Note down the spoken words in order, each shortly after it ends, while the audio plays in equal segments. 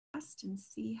broadcast and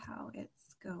see how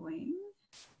it's going.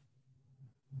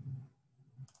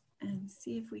 And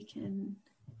see if we can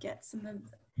get some of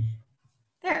the,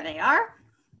 there they are.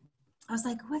 I was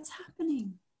like, what's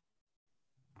happening?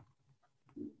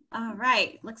 All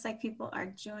right, looks like people are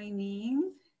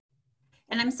joining.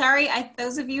 And I'm sorry,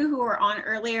 those of you who were on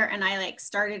earlier and I like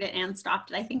started it and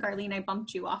stopped it. I think Arlene, I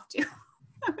bumped you off too.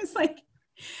 I was like,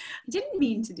 I didn't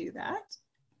mean to do that.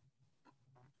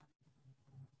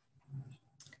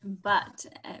 But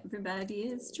everybody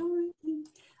is joining.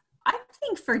 I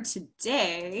think for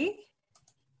today,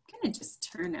 I'm gonna just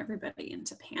turn everybody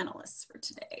into panelists for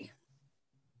today,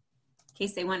 in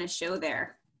case they want to show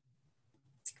their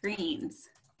screens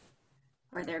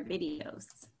or their videos.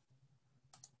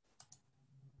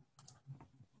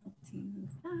 Let's do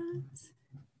that.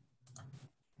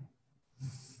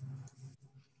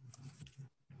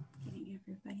 Getting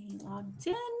everybody logged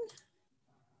in.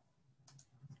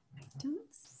 I don't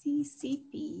see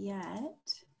Cephie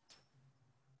yet.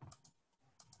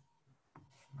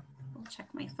 I'll check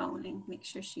my phone and make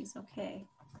sure she's okay.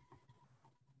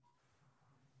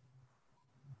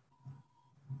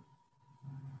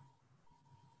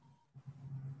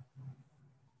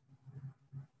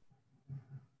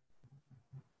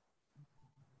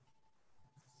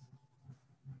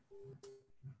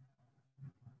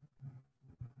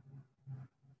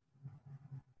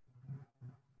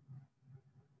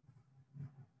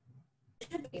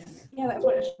 Yeah, that's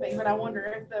what it should be, but I wonder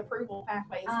if the approval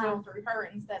pathway is still through her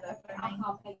instead of I'll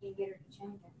call Peggy and get her to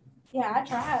change it. Yeah,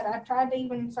 I tried to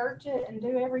even search it and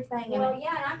do everything. Well,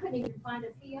 yeah, and I couldn't even find a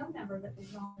PO number that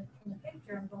was on in the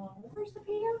picture. I'm going, well, where's the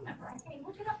PO number? I can't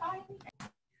look it up by anything.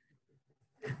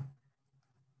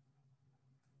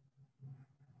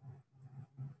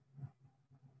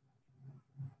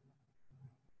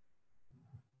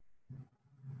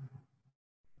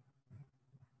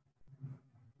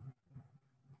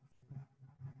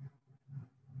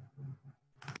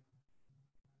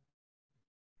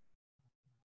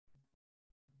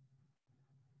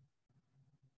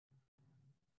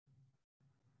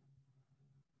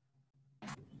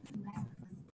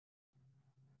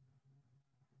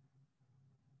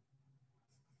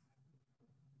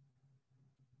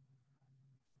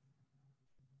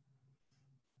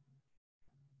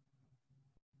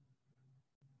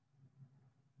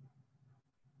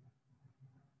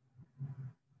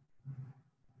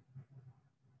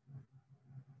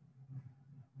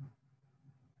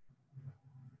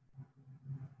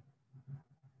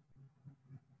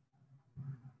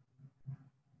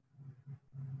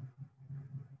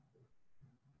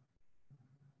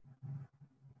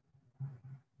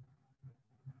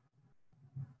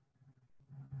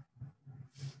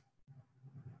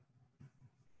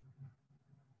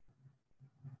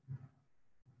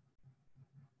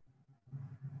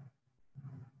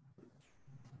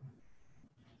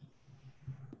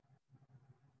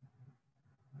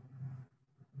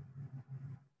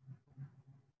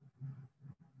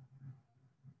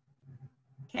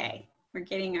 Okay, we're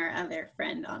getting our other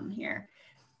friend on here.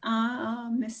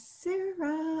 Miss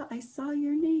Sarah, I saw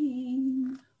your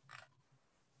name.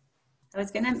 I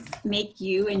was gonna make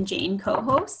you and Jane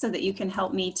co-hosts so that you can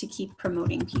help me to keep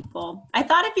promoting people. I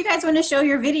thought if you guys want to show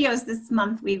your videos this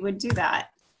month, we would do that.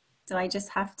 So I just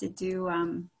have to do,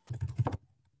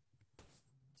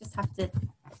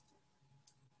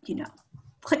 you know,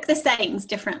 click the settings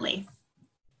differently.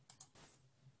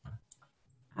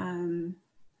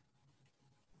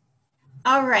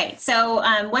 All right, so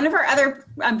one of our other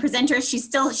presenters,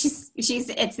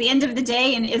 it's the end of the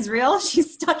day in Israel.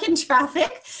 She's stuck in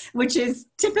traffic, which is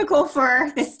typical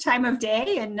for this time of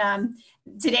day. And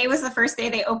today was the first day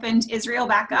they opened Israel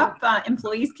back up.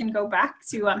 Employees can go back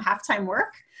to halftime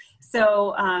work.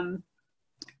 So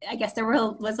I guess there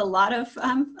was a lot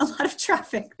of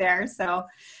traffic there. So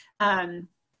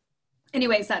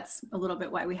anyways, that's a little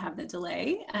bit why we have the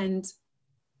delay. And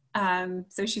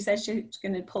so she said she's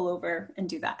going to pull over and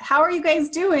do that. How are you guys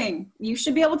doing? You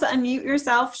should be able to unmute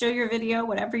yourself, show your video,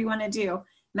 whatever you want to do.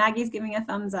 Maggie's giving a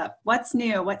thumbs up. What's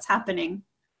new? What's happening?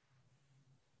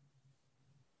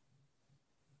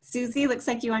 Susie, looks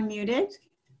like you unmuted.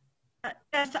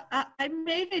 Yes, I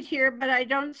made it here, but I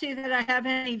don't see that I have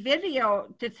any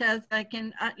video that says I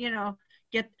can, you know,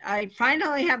 I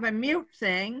finally have a mute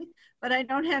thing, but I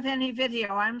don't have any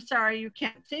video. I'm sorry, you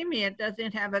can't see me. It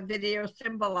doesn't have a video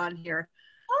symbol on here.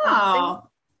 Oh.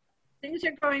 Things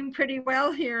are going pretty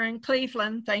well here in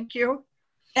Cleveland. Thank you.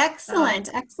 Excellent,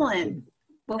 excellent.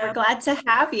 Well, we're glad to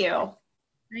have you.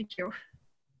 Thank you.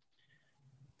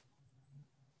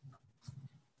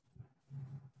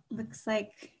 Looks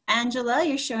like Angela,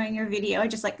 you're showing your video. I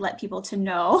just like let people to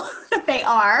know that they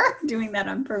are doing that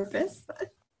on purpose.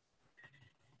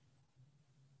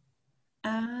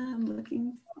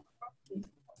 Looking.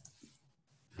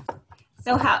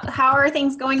 So how are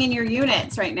things going in your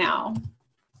units right now?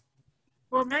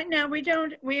 Well, right now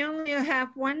we only have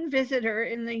one visitor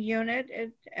in the unit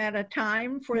at a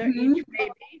time for each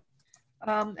baby.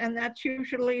 And that's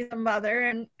usually the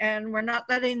mother, and we're not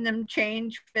letting them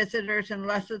change visitors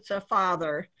unless it's a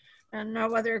father, and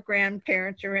no other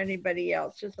grandparents or anybody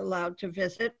else is allowed to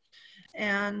visit.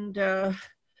 And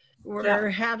we're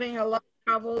having a lot of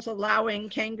troubles allowing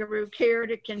kangaroo care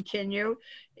to continue,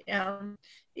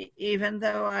 even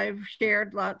though I've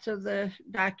shared lots of the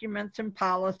documents and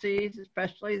policies,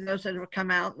 especially those that have come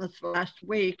out this last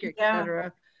week, et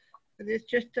cetera. It's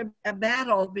just a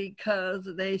battle because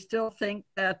they still think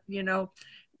that, you know,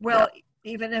 well,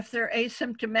 even if they're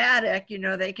asymptomatic, you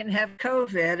know, they can have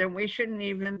COVID and we shouldn't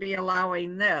even be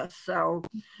allowing this. So,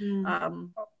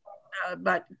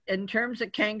 but in terms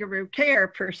of kangaroo care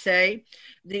per se,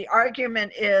 the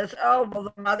argument is, oh, well,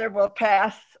 the mother will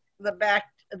pass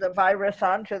the virus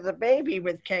on to the baby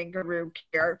with kangaroo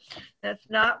care. That's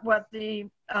not what the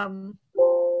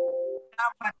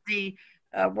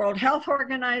World Health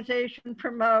Organization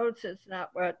promotes. It's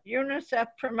not what UNICEF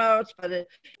promotes, but it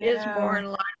is more in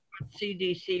line with what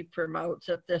CDC promotes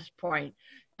at this point.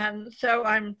 And so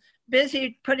I'm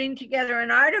busy putting together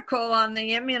an article on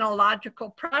the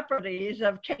immunological properties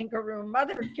of kangaroo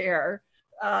mother care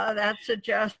that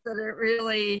suggests that it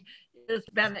really has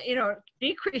been, you know,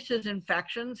 decreases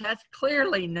infections. That's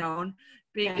clearly known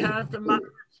because the mother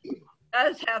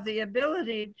does have the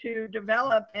ability to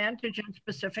develop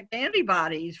antigen-specific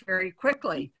antibodies very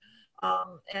quickly.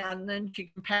 And then she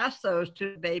can pass those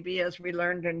to the baby, as we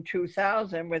learned in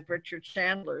 2000 with Richard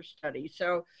Sandler's study.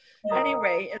 So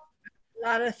anyway, it's a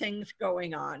lot of things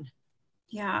going on.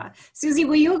 Yeah. Susie,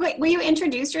 will you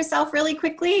introduce yourself really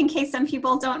quickly in case some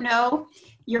people don't know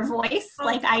your voice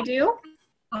like I do?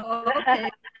 Okay.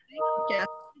 Yeah.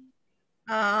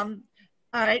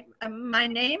 All right, my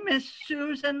name is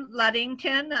Susan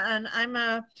Luddington, and I'm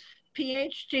a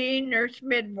PhD nurse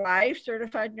midwife,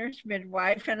 certified nurse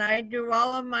midwife, and I do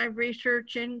all of my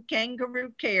research in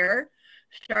kangaroo care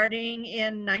starting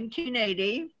in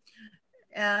 1980.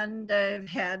 And I've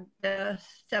had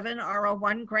 7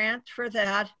 R01 grants for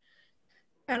that.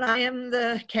 And I am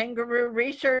the kangaroo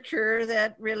researcher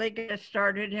that really got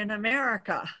started in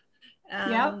America.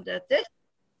 And at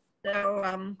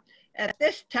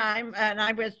this time, and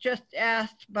I was just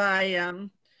asked by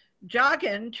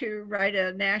Joggin to write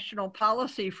a national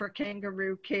policy for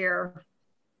kangaroo care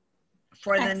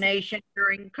for the nation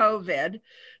during COVID.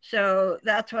 So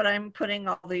that's what I'm putting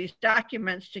all these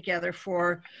documents together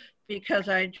for, because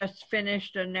I just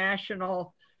finished a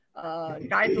national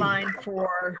guideline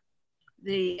for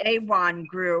the AWAN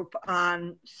group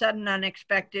on sudden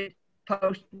unexpected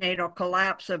postnatal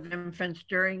collapse of infants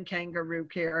during kangaroo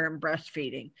care and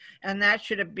breastfeeding. And that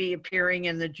should be appearing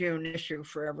in the June issue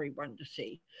for everyone to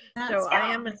see. So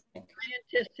I am a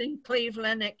scientist in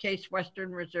Cleveland at Case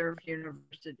Western Reserve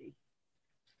University.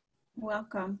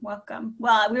 Welcome, welcome.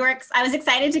 Well, I was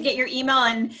excited to get your email,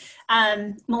 and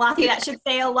Malathi, that should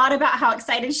say a lot about how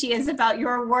excited she is about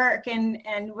your work, and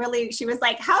really she was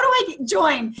like, how do I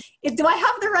join? Do I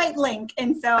have the right link?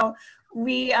 And so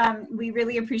we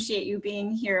really appreciate you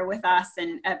being here with us,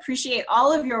 and appreciate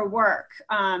all of your work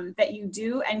that you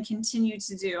do and continue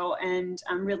to do, and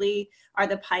really are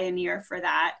the pioneer for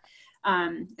that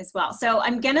as well. So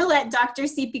I'm gonna let Dr.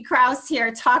 C.P. Krause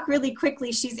here talk really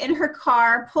quickly. She's in her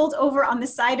car, pulled over on the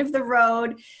side of the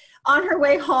road on her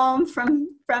way home from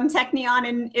Technion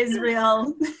in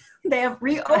Israel. They have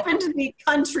reopened the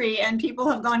country and people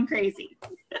have gone crazy.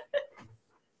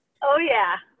 Oh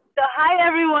yeah. So hi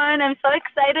everyone, I'm so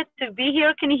excited to be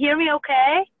here. Can you hear me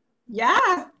okay?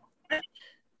 Yeah.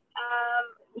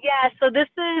 Yeah, so this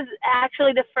is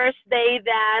actually the first day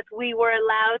that we were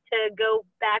allowed to go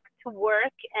back to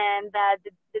work, and that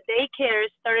the daycare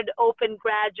started open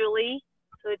gradually.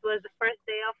 So it was the first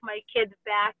day of my kids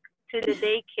back to the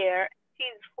daycare.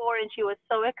 She's 4 and she was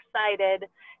so excited,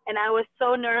 and I was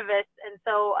so nervous, and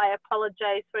so I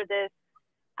apologize for this.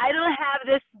 I don't have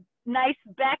this nice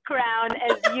background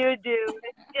as you do.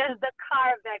 It's just the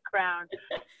car background.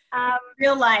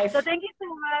 Real life. So thank you so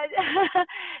much.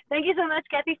 Thank you so much,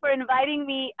 Kathy, for inviting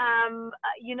me.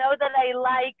 You know that I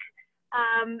like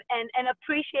and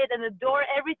appreciate and adore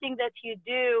everything that you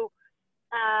do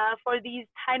for these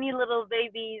tiny little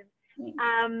babies.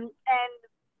 And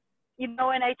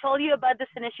and I told you about this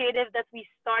initiative that we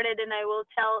started, and I will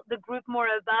tell the group more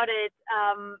about it.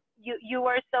 You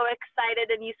were so excited,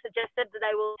 and you suggested that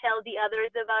I will tell the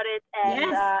others about it,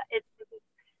 and Yes. it's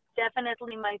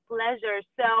definitely my pleasure.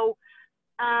 So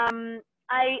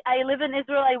I live in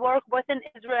Israel. I work both in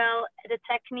Israel at the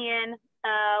Technion,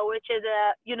 which is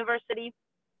a university,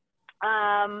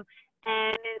 and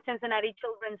in Cincinnati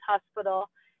Children's Hospital.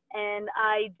 And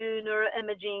I do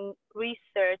neuroimaging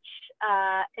research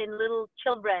in little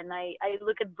children. I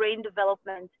look at brain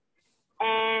development.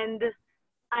 And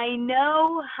I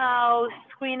know how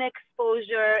screen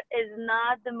exposure is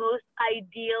not the most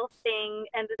ideal thing,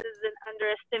 and this is an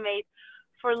underestimate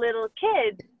for little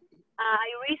kids. I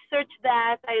research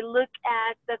that. I look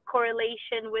at the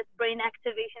correlation with brain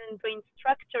activation and brain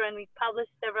structure, and we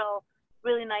published several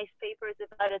really nice papers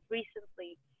about it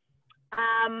recently.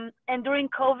 And during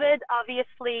COVID,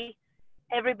 obviously,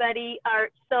 everybody are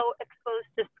so exposed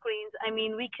to screens. I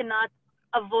mean, we cannot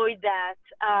avoid that.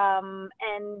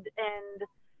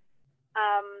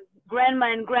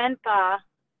 Grandma and grandpa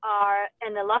are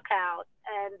in a lockout,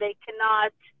 and they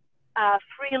cannot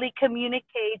freely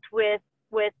communicate with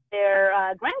their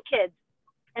grandkids.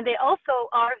 And they also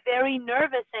are very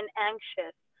nervous and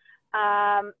anxious,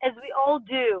 as we all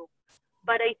do.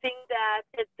 But I think that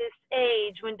at this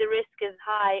age, when the risk is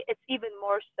high, it's even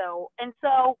more so. And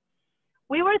so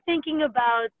we were thinking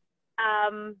about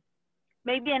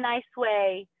maybe a nice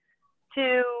way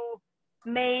to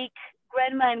make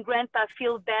grandma and grandpa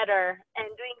feel better, and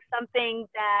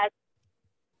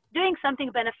doing something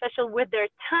beneficial with their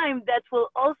time that will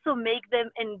also make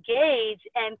them engage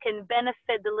and can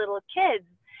benefit the little kids.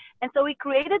 And so we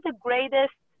created the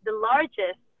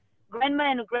largest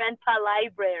grandma and grandpa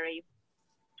library.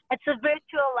 It's a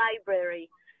virtual library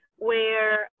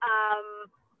where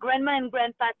grandma and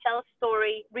grandpa tell a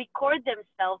story, record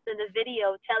themselves in a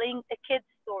video telling a kid's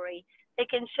story. They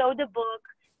can show the book.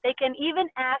 They can even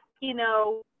ask,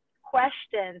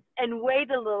 questions and wait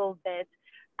a little bit,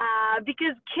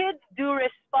 because kids do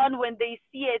respond when they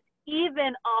see it,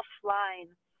 even offline.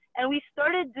 And we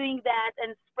started doing that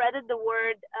and spreaded the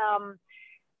word.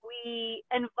 We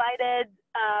invited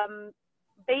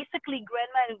basically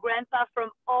grandma and grandpa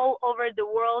from all over the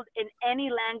world in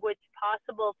any language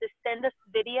possible to send us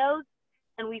videos,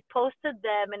 and we posted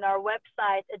them in our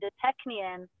website at the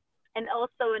Technion and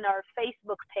also in our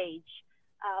Facebook page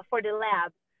for the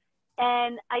lab.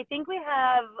 And I think we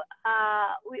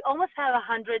almost have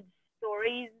 100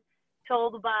 stories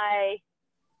told by,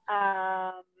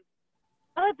 oh,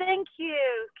 thank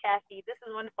you, Kathy. This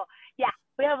is wonderful. Yeah,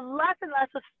 we have lots and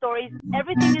lots of stories.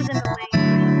 Everything is in the language.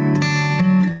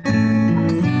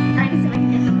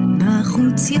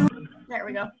 There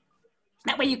we go.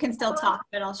 That way you can still talk,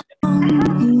 but I'll show.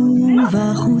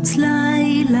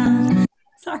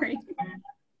 Sorry.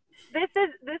 This is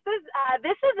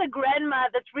a grandma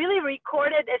that's really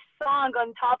recorded a song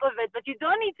on top of it, but you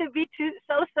don't need to be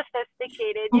so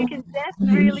sophisticated. You can just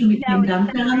really tell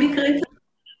it.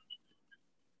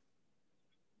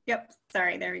 Yep.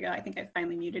 Sorry. There we go. I think I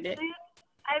finally muted it.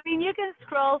 I mean, you can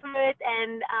scroll through it,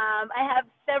 and I have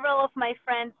several of my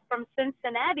friends from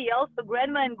Cincinnati, also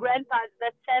grandma and grandpas,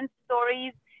 that send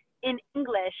stories in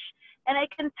English. And I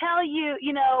can tell you,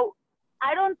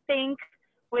 I don't think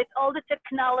with all the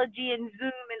technology and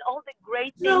Zoom and all the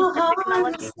great things that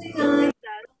technology does,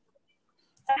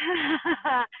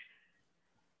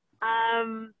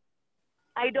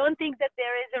 I don't think that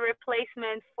there is a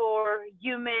replacement for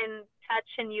human touch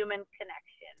and human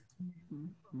connection.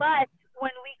 But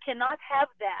when we cannot have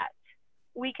that,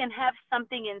 we can have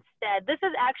something instead. This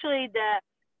is actually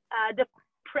the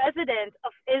president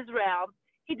of Israel.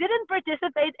 He didn't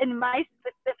participate in my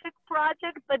specific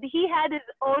project, but he had his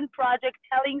own project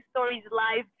telling stories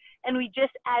live, and we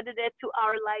just added it to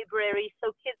our library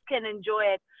so kids can enjoy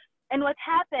it. And what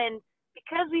happened,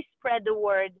 because we spread the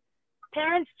word,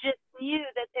 parents just knew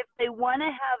that if they want to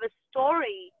have a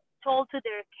story told to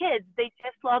their kids, they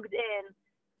just logged in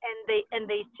and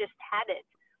they just had it.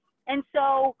 And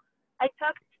so I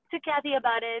talked to Kathy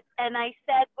about it, and I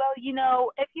said, well,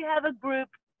 if you have a group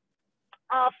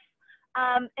of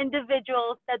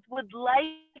individuals that would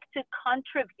like to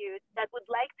contribute, that would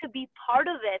like to be part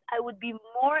of it, I would be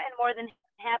more and more than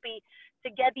happy to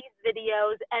get these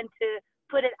videos and to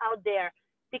put it out there.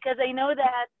 Because I know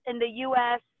that in the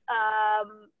US,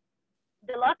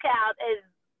 the lockout is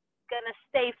going to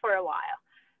stay for a while.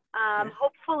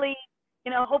 Hopefully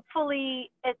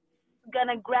it's going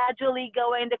to gradually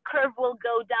go in, the curve will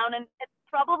go down, and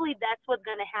probably that's what's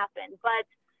going to happen. But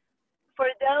for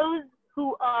those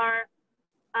who are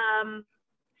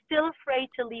still afraid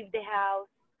to leave the house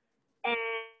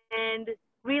and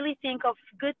really think of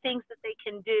good things that they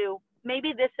can do,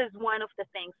 maybe this is one of the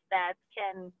things that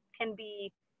can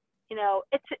be, you know,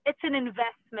 it's an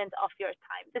investment of your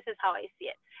time. This is how I see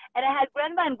it. And I had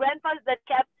grandma and grandpas that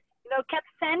kept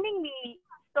sending me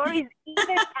stories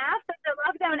even after the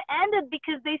lockdown ended,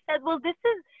 because they said, well,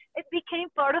 it became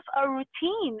part of our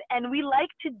routine and we like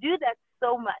to do that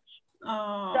so much.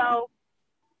 Oh. So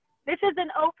this is an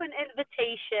open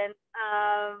invitation.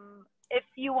 If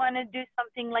you want to do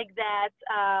something like that,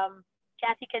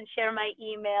 Kathy can share my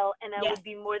email and I would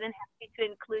be more than happy to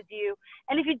include you.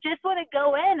 And if you just want to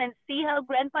go in and see how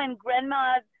grandpa and grandma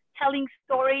are telling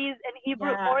stories in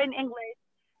Hebrew or in English,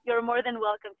 you're more than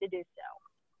welcome to do so.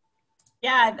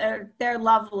 Yeah, they're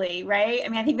lovely, right? I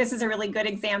mean, I think this is a really good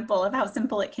example of how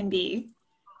simple it can be.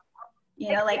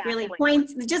 You know, like really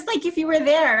points, just like if you were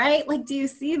there, right? Like, do you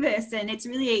see this? And it's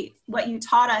really what you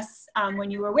taught us when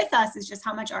you were with us is just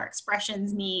how much our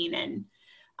expressions mean and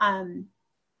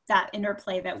that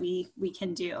interplay that we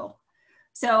can do.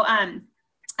 So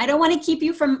I don't want to keep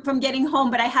you from getting home,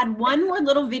 but I had one more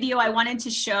little video I wanted to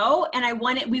show, and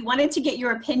we wanted to get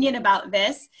your opinion about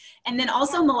this. And then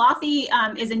also Malathi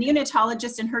is a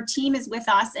neonatologist and her team is with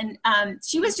us. And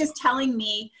she was just telling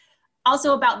me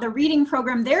also about the reading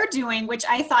program they're doing, which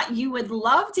I thought you would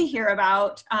love to hear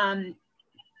about.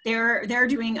 They're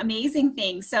doing amazing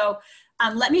things. So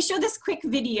let me show this quick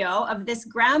video of this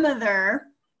grandmother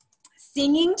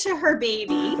singing to her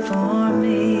baby. For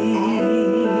me,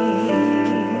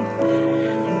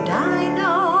 and I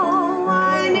know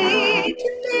I need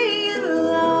to be in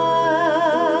love.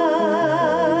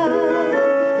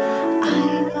 I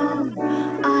know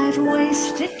I've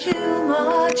wasted too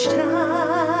much time.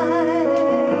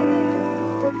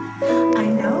 I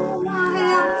know I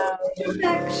am the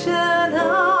perfection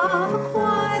of a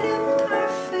quite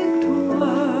imperfect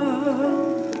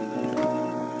world,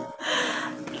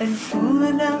 and fool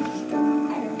enough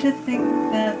to think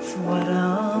that's what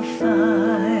I'll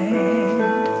find.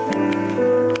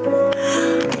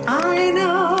 I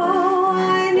know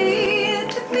I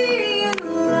need to be in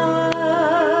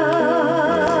love.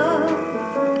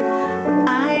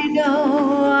 I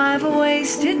know I've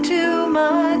wasted too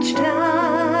much time.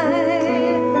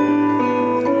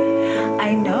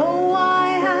 I know I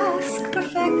ask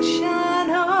perfection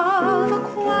of a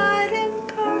quite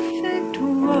imperfect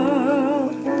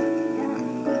world,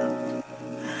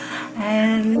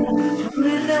 and fool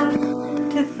enough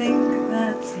to think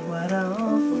that's what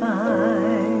I'll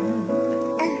find.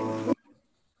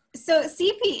 So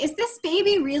CP, is this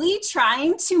baby really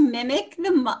trying to mimic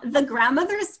the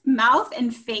grandmother's mouth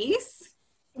and face?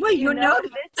 Well, you know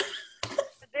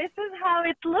this is how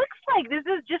it looks like. This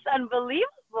is just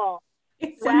unbelievable.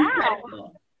 It's wow.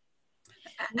 incredible.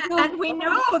 And we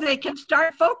know they can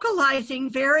start vocalizing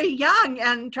very young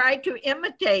and try to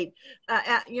imitate.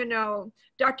 You know,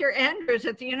 Dr. Andrews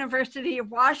at the University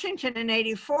of Washington in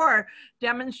 '84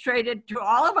 demonstrated to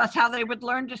all of us how they would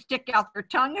learn to stick out their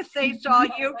tongue if they saw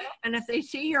you. And if they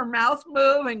see your mouth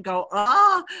move and go,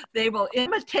 ah, they will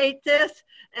imitate this.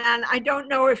 And I don't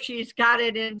know if she's got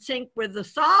it in sync with the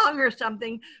song or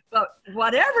something, but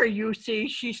whatever you see,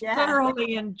 she's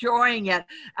thoroughly enjoying it.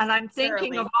 And I'm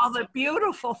thinking of all the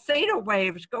beautiful theta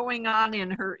waves going on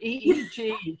in her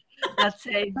EEG that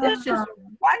say, this is a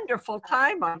wonderful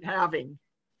time I'm having.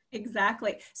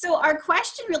 Exactly. So our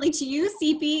question really to you,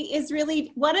 CP, is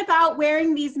really, what about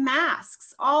wearing these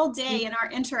masks all day in our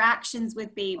interactions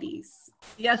with babies?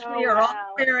 Yes, we are all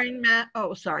wearing masks.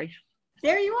 Oh, sorry.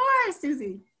 There you are,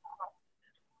 Susie.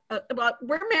 Well,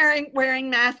 we're wearing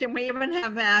masks, and we even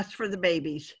have masks for the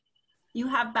babies. You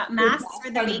have masks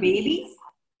for the babies?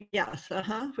 Yes,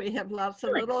 we have lots of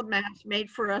little masks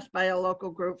made for us by a local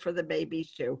group for the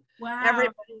babies too. Wow.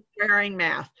 Everybody's wearing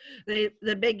masks.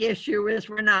 The big issue is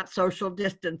we're not social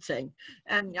distancing.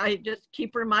 And I just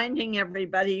keep reminding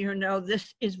everybody, you know,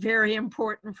 this is very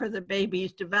important for the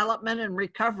baby's development and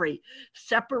recovery.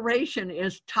 Separation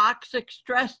is toxic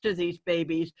stress to these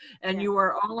babies, and you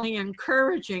are only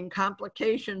encouraging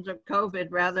complications of COVID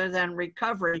rather than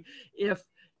recovery if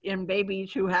in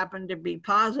babies who happen to be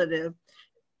positive,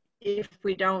 if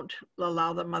we don't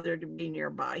allow the mother to be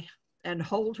nearby and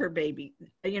hold her baby.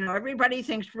 You know, everybody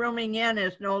thinks rooming in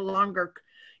is no longer,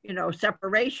 you know,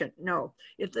 separation. No,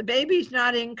 if the baby's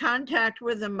not in contact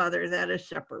with the mother, that is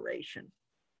separation.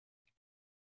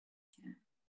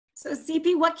 So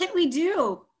CP, what can we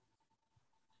do?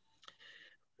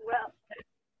 Well,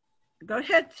 go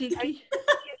ahead, CP.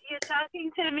 You're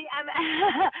talking to me.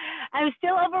 I'm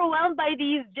still overwhelmed by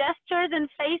these gestures and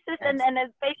faces and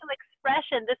facial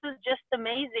expression. This is just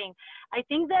amazing. I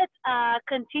think that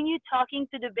continue talking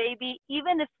to the baby,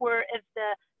 even if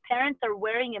the parents are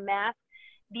wearing a mask,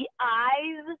 the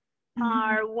eyes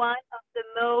are one of the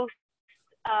most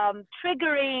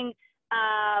triggering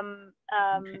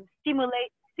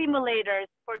stimulators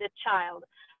for the child.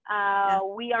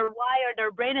 We are wired,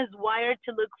 our brain is wired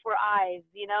to look for eyes,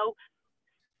 you know.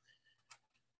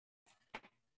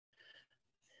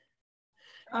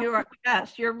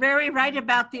 Yes, you're very right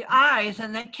about the eyes,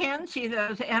 and they can see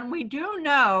those. And we do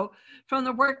know from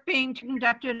the work being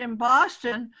conducted in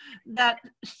Boston that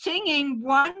singing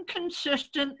one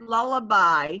consistent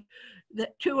lullaby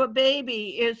to a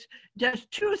baby does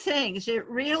two things. It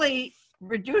really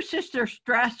reduces their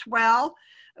stress well.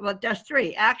 Well, it does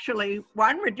three. Actually,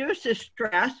 one, reduces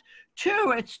stress.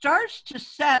 Two, it starts to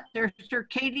set their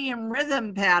circadian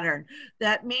rhythm pattern.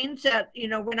 That means that, you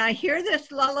know, when I hear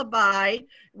this lullaby,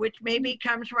 which maybe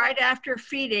comes right after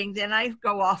feeding, then I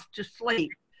go off to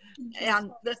sleep.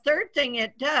 And the third thing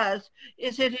it does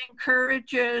is it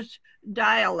encourages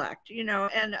dialect, you know,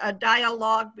 and a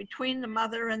dialogue between the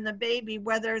mother and the baby,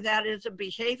 whether that is a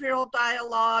behavioral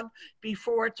dialogue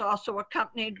before it's also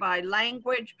accompanied by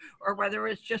language, or whether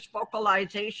it's just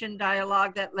vocalization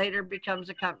dialogue that later becomes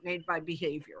accompanied by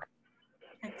behavior.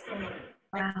 Excellent.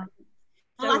 Wow.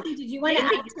 Malathi, did you want to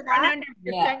add to that?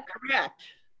 100% correct.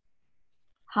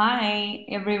 Hi,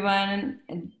 everyone.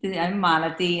 I'm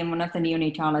Malathi. I'm one of the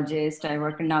neonatologists. I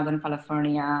work in Northern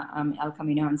California, El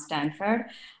Camino and Stanford.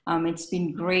 It's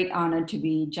been great honor to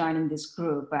be joining this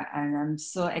group, and I'm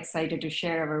so excited to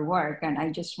share our work. And I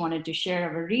just wanted to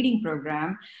share our reading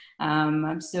program.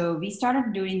 So we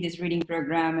started doing this reading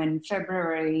program in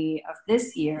February of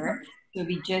this year. So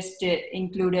we just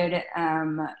included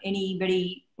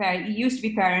anybody, it used to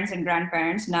be parents and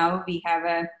grandparents. Now we have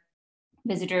a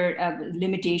visitor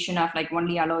limitation of like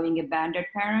only allowing abandoned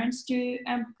parents to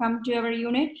come to our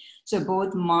unit. So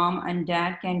both mom and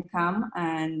dad can come,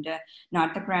 and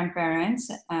not the grandparents.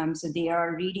 So they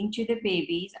are reading to the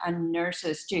babies and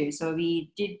nurses too. So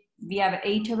we have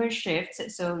 8-hour shifts.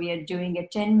 So we are doing a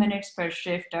 10 minutes per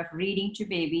shift of reading to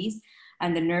babies.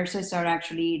 And the nurses are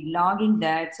actually logging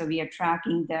that. So we are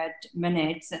tracking that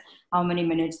minutes, how many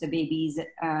minutes the babies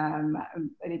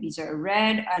are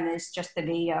read. And it's just the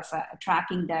way of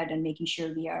tracking that and making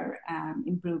sure we are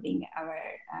improving our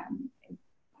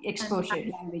exposure,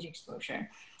 language exposure.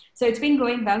 So it's been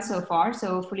going well so far. So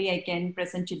hopefully I can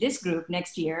present to this group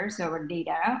next year, so our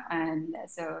data. And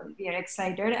so we are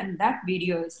excited. And that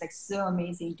video is like so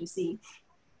amazing to see.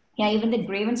 Yeah, even the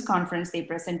Graven's conference, they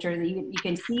presented, you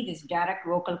can see this direct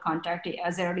vocal contact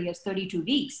as early as 32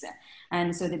 weeks.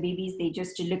 And so the babies, they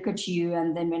just look at you,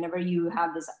 and then whenever you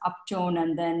have this uptone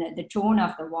and then the tone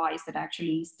of the voice that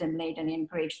actually stimulate and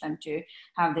encourage them to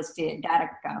have this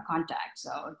direct contact.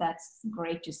 So that's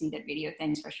great to see that video.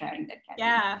 Thanks for sharing that, Kathy.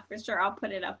 Yeah, for sure. I'll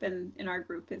put it up in our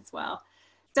group as well.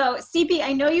 So CP,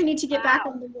 I know you need to get back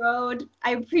on the road.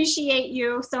 I appreciate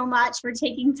you so much for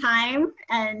taking time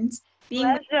and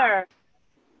Pleasure.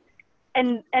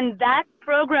 And that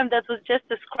program that was just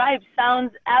described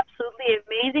sounds absolutely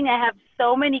amazing. I have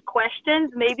so many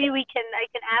questions. Maybe I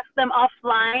can ask them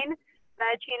offline.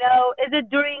 That, you know, is it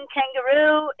during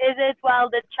kangaroo? Is it while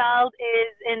the child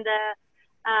is in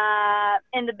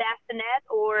the bassinet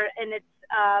or in its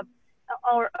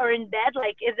or in bed?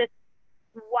 Like, is it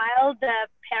while the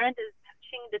parent is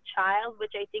touching the child,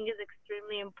 which I think is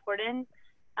extremely important.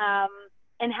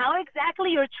 And how exactly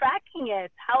you're tracking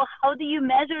it? How do you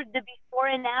measure the before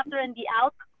and after and the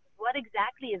outcome? What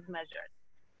exactly is measured?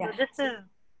 Yeah. So this is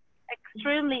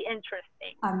extremely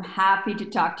interesting. I'm happy to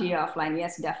talk to you offline.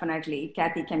 Yes, definitely.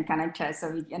 Kathy can connect us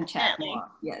so we can chat more.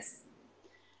 Yes.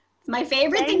 My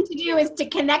favorite thing to do is to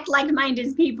connect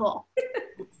like-minded people.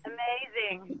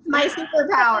 Amazing. It's my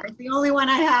superpower. It's the only one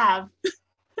I have.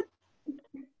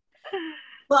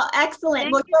 Well,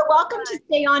 excellent. Well, you're welcome to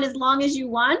stay on as long as you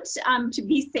want to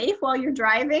be safe while you're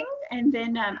driving. And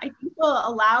then I think we'll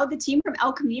allow the team from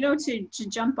El Camino to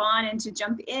jump on and to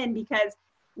jump in, because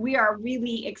we are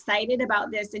really excited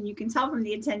about this. And you can tell from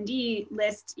the attendee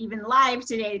list, even live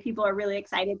today, people are really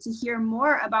excited to hear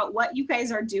more about what you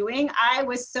guys are doing. I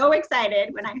was so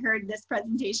excited when I heard this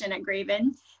presentation at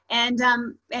Graven, and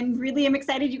really am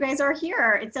excited you guys are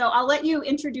here. And so I'll let you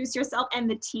introduce yourself and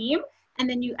the team. And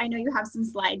then I know you have some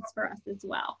slides for us as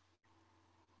well.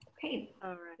 Okay,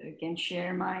 all right. I can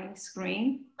share my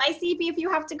screen. Bye, CP, if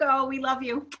you have to go. We love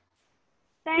you.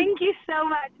 Thank you so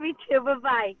much. Me too.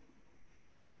 Bye-bye.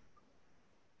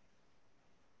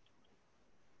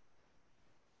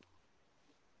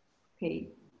 Okay.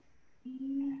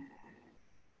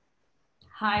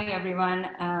 Hi,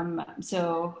 everyone.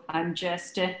 So I'm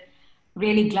just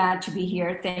Really glad to be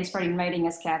here. Thanks for inviting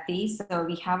us, Kathy. So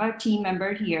we have our team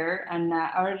member here, and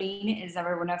Arlene is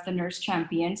one of the nurse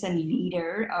champions and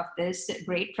leader of this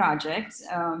great project.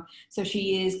 So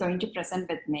she is going to present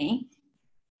with me.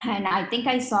 And I think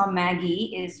I saw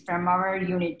Maggie is from our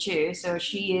unit too. So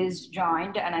she is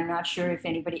joined, and I'm not sure if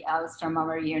anybody else from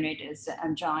our unit is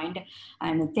joined.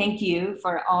 And thank you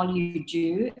for all you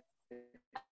do.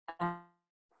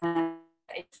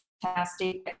 It's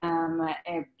fantastic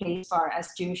a place for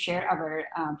us to share our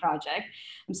project.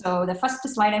 So the first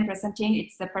slide I'm presenting,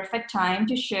 it's the perfect time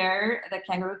to share the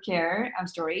kangaroo care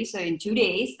story. So in 2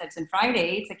 days, that's on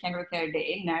Friday, it's a kangaroo care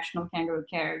day, National Kangaroo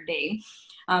Care Day.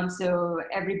 So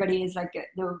everybody is like,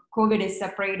 the COVID is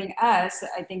separating us.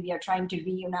 I think we are trying to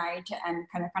reunite and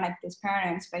kind of connect these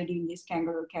parents by doing this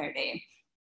kangaroo care day.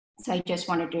 So I just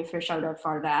wanted to give a shout out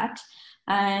for that.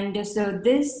 And so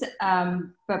this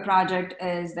project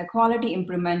is the quality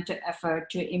improvement effort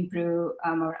to improve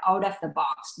or out of the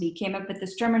box. We came up with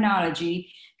this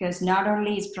terminology because not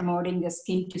only is promoting the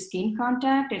skin to skin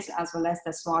contact, it's as well as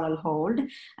the swaddle hold.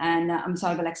 And so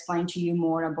I will explain to you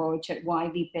more about why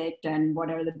we picked and what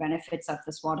are the benefits of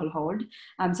the swaddle hold.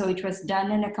 So it was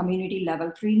done in a community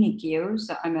level pre-NICU.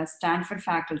 So I'm a Stanford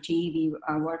faculty.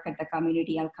 We work at the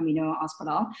community El Camino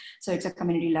Hospital. So it's a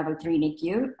community level 3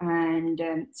 NICU. And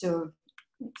so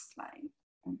next slide.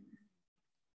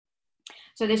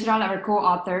 So these are all our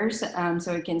co-authors.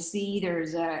 So you can see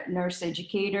there's a nurse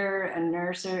educator, a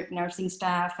nursing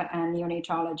staff, and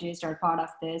neonatologist are part of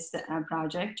this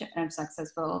project and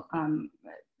successful.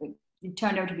 It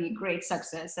turned out to be a great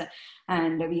success.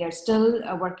 And we are still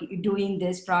doing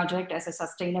this project as a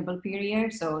sustainable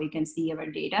period. So you can see our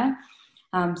data.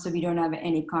 So we don't have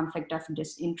any conflict of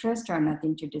interest or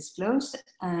nothing to disclose.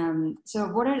 So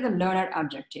what are the learner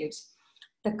objectives?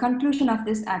 The conclusion of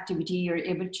this activity, you're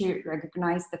able to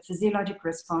recognize the physiologic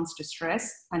response to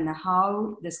stress and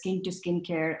how the skin-to-skin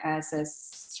care as a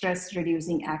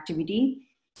stress-reducing activity.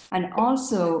 And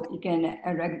also you can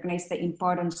recognize the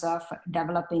importance of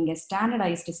developing a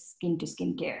standardized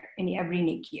skin-to-skin care in every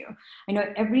NICU. I know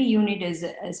every unit is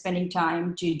spending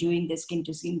time to doing the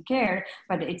skin-to-skin care,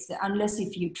 but it's unless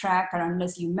if you track or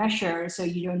unless you measure, so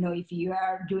you don't know if you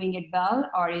are doing it well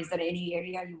or is there any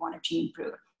area you want to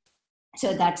improve.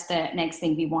 So that's the next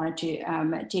thing we wanted to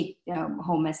take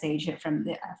home message from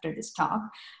after this talk,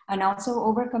 and also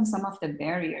overcome some of the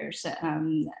barriers. They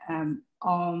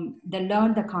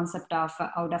learn the concept of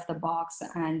out of the box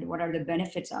and what are the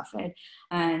benefits of it,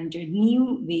 and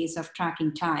new ways of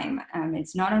tracking time.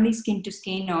 It's not only skin to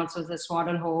skin, also the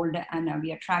swaddle hold, and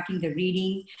we are tracking the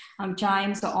reading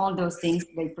time. So all those things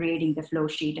by creating the flow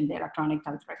sheet and the electronic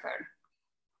health record.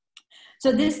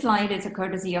 So this slide is a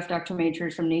courtesy of Dr.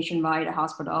 Majors from Nationwide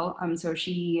Hospital. So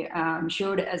she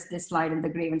showed us this slide in the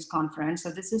Grievance conference.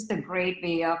 So this is the great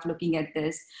way of looking at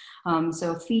this.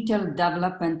 So fetal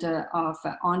development of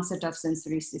onset of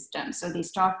sensory system. So they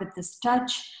start with this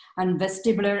touch, and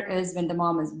vestibular is when the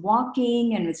mom is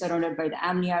walking and it's surrounded by the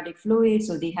amniotic fluid.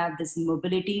 So they have this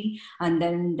mobility, and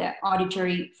then the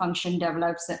auditory function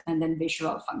develops, and then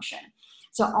visual function.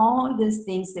 So all these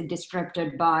things are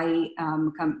disrupted by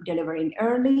delivering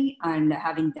early and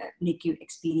having the NICU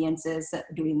experiences,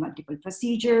 doing multiple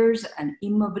procedures and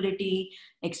immobility,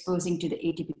 exposing to the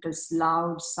atypical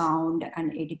loud sound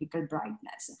and atypical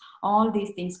brightness. All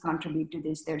these things contribute to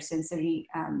this, their sensory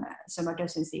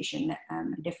somatosensation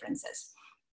differences.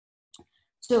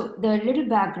 So the little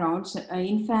backgrounds,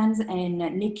 infants in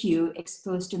NICU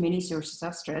exposed to many sources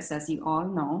of stress, as you all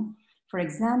know. For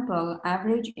example,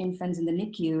 average infants in the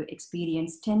NICU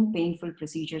experience 10 painful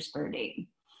procedures per day.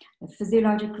 The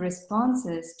physiologic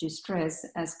responses to stress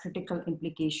has critical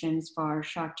implications for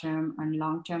short-term and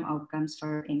long-term outcomes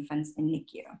for infants in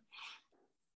NICU.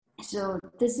 So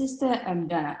this is the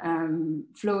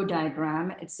flow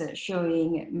diagram. It's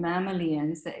showing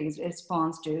mammalians'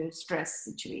 response to stress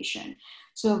situation.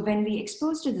 So when we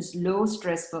expose to this low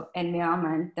stressful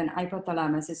environment, then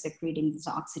hypothalamus is secreting this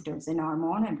oxytocin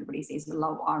hormone. Everybody says the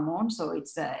love hormone, so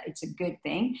it's a good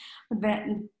thing. But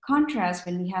in contrast,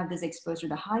 when we have this exposed to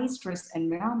the high stress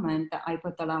environment, the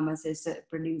hypothalamus is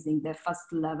producing the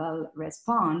first level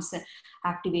response,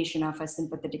 activation of a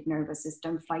sympathetic nervous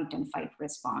system, flight and fight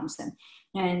response,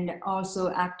 and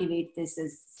also activate this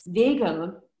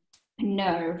vagal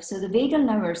nerve. So the vagal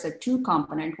nerves are two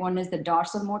component. One is the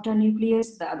dorsal motor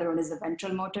nucleus, the other one is the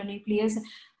ventral motor nucleus.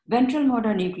 Ventral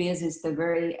motor nucleus is the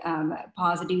very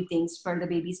positive things for the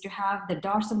babies to have. The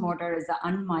dorsal motor is the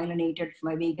unmyelinated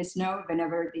vagus nerve.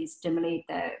 Whenever they stimulate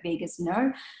the vagus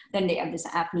nerve, then they have this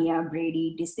apnea,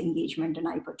 brady, disengagement, and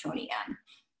hypotonia.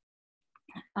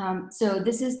 So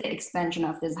this is the expansion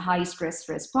of this high stress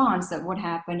response. That what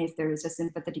happens if there is a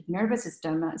sympathetic nervous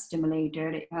system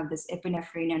stimulated, you have this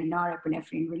epinephrine and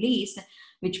norepinephrine release,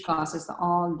 which causes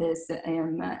all this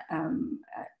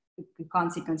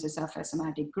consequences of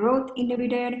somatic growth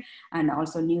inhibited, and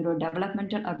also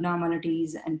neurodevelopmental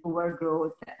abnormalities and poor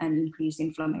growth and increased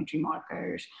inflammatory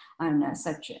markers and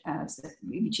such as,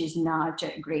 which is not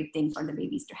a great thing for the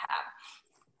babies to have.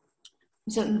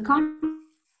 So in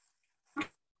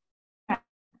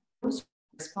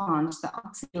response, the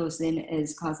oxytocin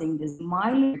is causing this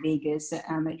myelinated vagus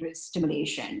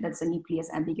stimulation. That's the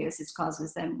nucleus ambiguous. It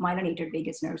causes the myelinated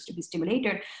vagus nerves to be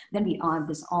stimulated. Then we add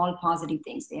this all positive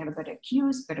things. They have a better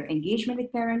cues, better engagement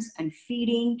with parents and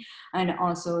feeding. And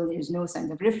also there's no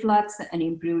signs of reflux and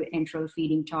improved enteral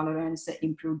feeding tolerance,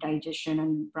 improved digestion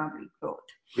and probably growth.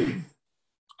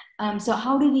 So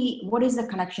what is the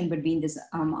connection between this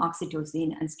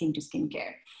oxytocin and skin-to-skin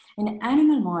care? In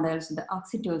animal models, the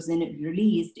oxytocin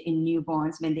released in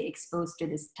newborns when they exposed to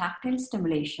this tactile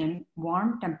stimulation,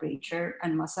 warm temperature,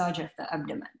 and massage of the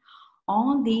abdomen.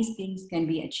 All these things can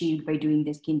be achieved by doing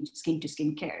the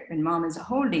skin-to-skin care. When mom is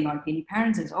holding or any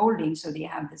parents is holding, so they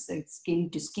have this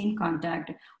skin-to-skin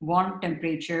contact, warm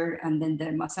temperature, and then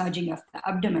the massaging of the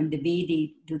abdomen, the way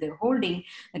they do their holding,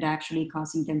 that actually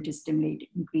causing them to stimulate,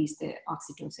 increase the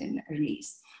oxytocin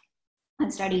release.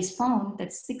 And studies found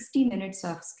that 60 minutes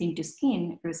of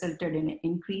skin-to-skin resulted in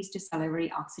increased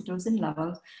salivary oxytocin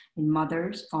levels in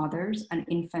mothers, fathers, and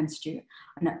infants too,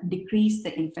 and decreased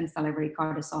the infant salivary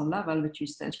cortisol level, which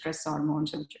is the stress hormone,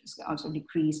 which is also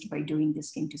decreased by doing the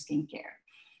skin-to-skin care.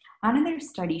 Another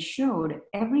study showed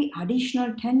every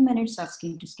additional 10 minutes of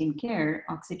skin-to-skin care,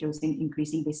 oxytocin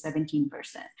increasing by 17%.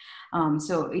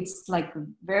 So it's like a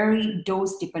very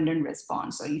dose-dependent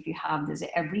response. So if you have this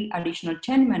every additional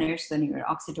 10 minutes, then your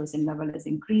oxytocin level is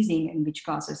increasing, and which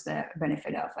causes the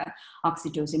benefit of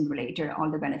oxytocin related, all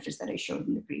the benefits that I showed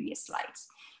in the previous slides.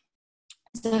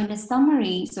 So in a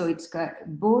summary, so it's got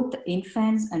both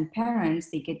infants and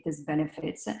parents, they get these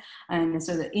benefits. And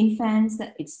so the infants,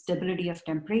 it's stability of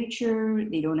temperature,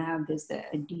 they don't have this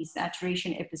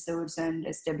desaturation episodes, and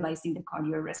stabilizing the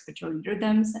cardiorespiratory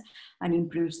rhythms, and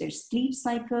improves their sleep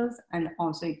cycles, and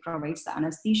also it provides the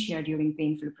anesthesia during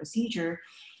painful procedure.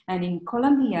 And in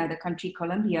Colombia, the country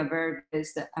Colombia, where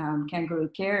this kangaroo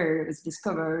care was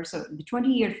discovered, so the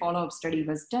 20-year follow-up study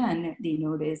was done, they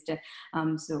noticed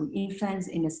so infants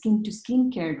in a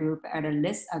skin-to-skin care group had a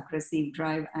less aggressive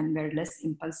drive and were less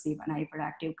impulsive and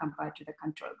hyperactive compared to the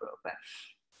control group.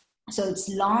 So it's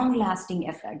long-lasting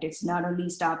effect. It's not only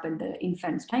stop at the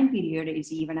infant's time period,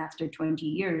 it's even after 20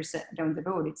 years down the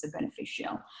road, it's a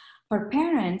beneficial. For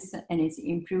parents, and it's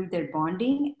improved their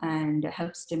bonding and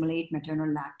helps stimulate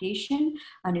maternal lactation,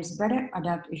 and it's better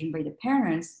adaptation by the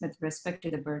parents with respect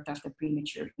to the birth of the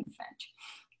premature infant.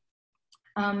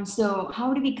 So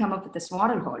how do we come up with the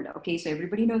swaddle hold? Okay, so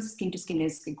everybody knows skin-to-skin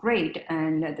is great,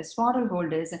 and the swaddle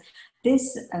hold is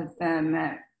this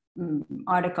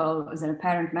article was in a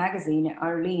parent magazine.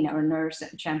 Arlene, our nurse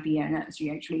champion,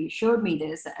 she actually showed me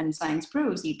this, and science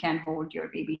proves you can't hold your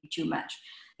baby too much.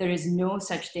 There is no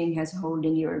such thing as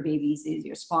holding your babies,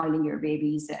 you're spoiling your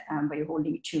babies by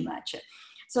holding too much.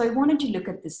 So I wanted to look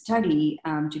at the study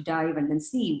to dive and then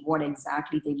see what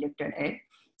exactly they looked at it.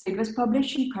 So it was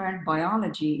published in Current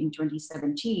Biology in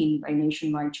 2017 by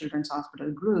Nationwide Children's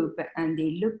Hospital Group, and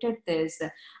they looked at this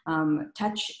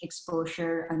touch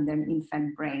exposure and then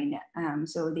infant brain.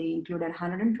 So they included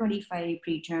 125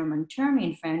 preterm and term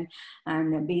infant,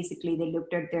 and basically they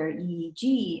looked at their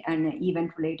EEG and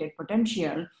event-related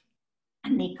potential.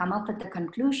 And they come up with the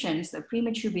conclusions that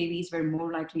premature babies were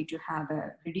more likely to have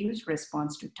a reduced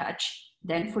response to touch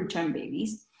than full-term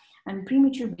babies. And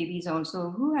premature babies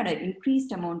also who had an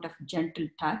increased amount of gentle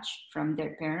touch from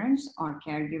their parents or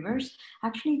caregivers,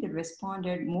 actually they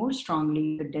responded more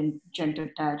strongly with gentle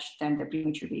touch than the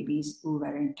premature babies who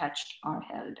weren't touched or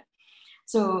held.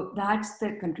 So that's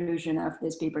the conclusion of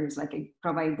this paper, is like it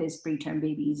provide these preterm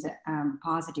babies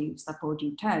positive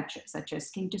supportive touch, such as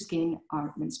skin-to-skin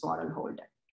or swaddle hold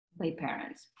by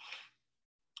parents.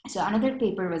 So another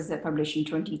paper was published in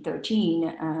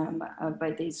 2013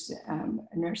 by this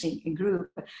nursing group.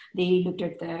 They looked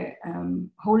at the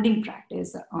holding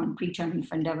practice on preterm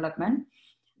infant development.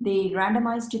 They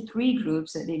randomized to 3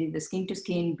 groups. They did the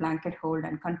skin-to-skin, blanket hold,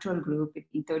 and control group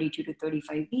between 32 to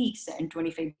 35 weeks and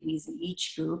 25 weeks in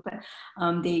each group.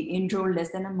 They enrolled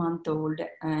less than a month old,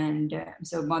 and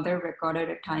so mother recorded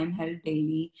a time held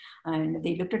daily, and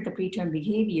they looked at the preterm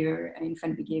behavior,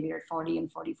 infant behavior at 40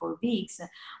 and 44 weeks.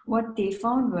 What they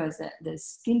found was that the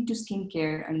skin-to-skin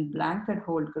care and blanket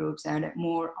hold groups had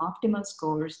more optimal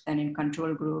scores than in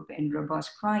control group in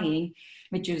robust crying,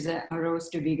 which is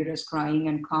aroused to vigorous crying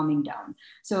and calming down.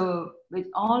 So it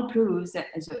all proves that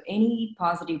so any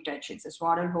positive touch, it's a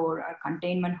swaddle hold or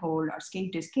containment hold or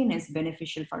skin to skin, is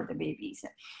beneficial for the babies.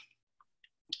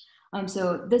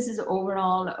 So this is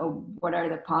overall what are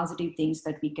the positive things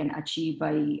that we can achieve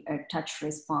by a touch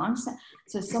response.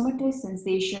 So somatic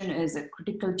sensation is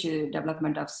critical to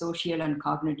development of social and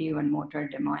cognitive and motor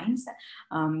domains.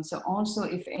 So also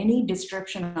if any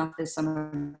disruption of the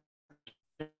somatic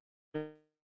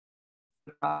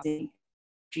processing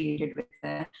treated with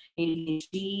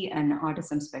ADHD and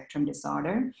autism spectrum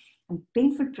disorder. And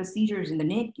painful procedures in the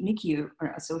NICU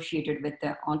are associated with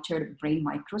the altered brain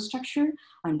microstructure,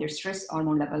 and their stress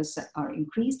hormone levels are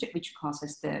increased, which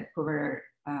causes the poor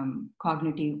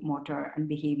cognitive, motor, and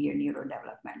behavior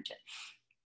neurodevelopment.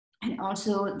 And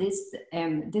also this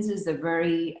is a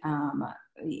very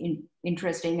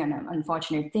interesting and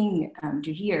unfortunate thing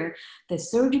to hear. The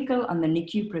surgical and the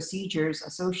NICU procedures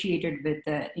associated with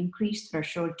the increased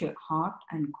threshold to hot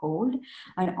and cold,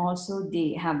 and also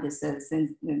they have this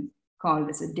called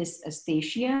as a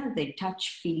dysesthesia. The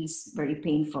touch feels very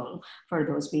painful for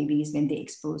those babies when they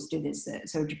exposed to this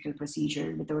surgical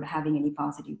procedure without having any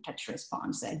positive touch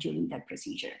response during that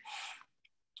procedure.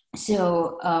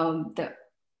 So the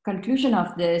conclusion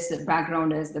of this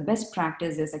background is the best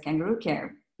practice is a kangaroo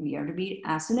care. We have to be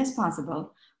as soon as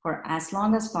possible, for as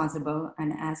long as possible,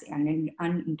 and as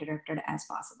uninterrupted as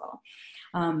possible.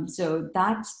 So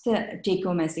that's the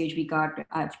take-home message we got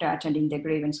after attending the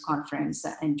Grievance conference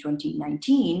in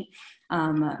 2019.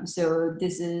 So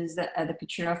this is the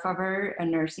picture of our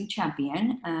nursing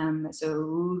champion. So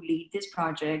who lead this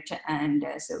project and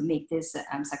so make this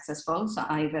successful. So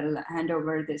I will hand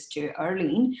over this to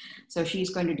Arlene. So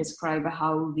she's going to describe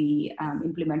how we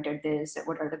implemented this,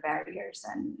 what are the barriers,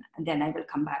 and then I will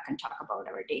come back and talk about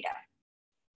our data.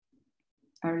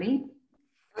 Arlene?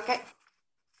 Okay.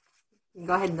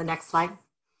 Go ahead to the next slide.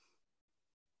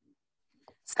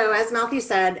 So as Malathi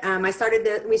said,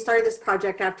 we started this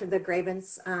project after the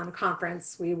Grievance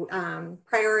conference. We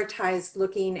prioritized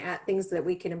looking at things that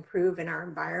we could improve in our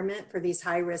environment for these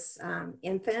high-risk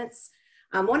infants.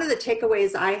 One of the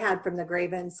takeaways I had from the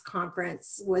Grievance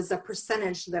conference was a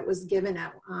percentage that was given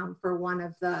at, for one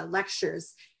of the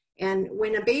lectures. And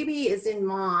when a baby is in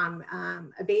mom,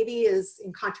 a baby is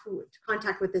in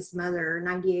contact with its mother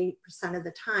 98% of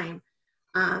the time.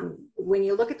 When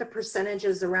you look at the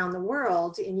percentages around the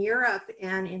world, in Europe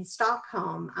and in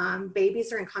Stockholm,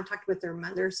 babies are in contact with their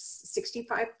mothers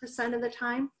 65% of the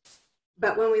time.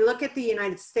 But when we look at the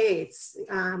United States,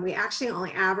 we actually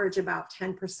only average about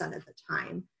 10% of the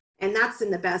time. And that's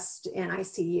in the best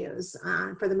NICUs.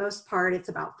 For the most part, it's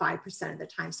about 5% of the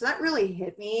time. So that really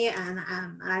hit me. And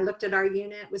I looked at our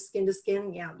unit with skin to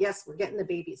skin. You know, yes, we're getting the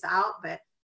babies out, but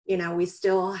you know, we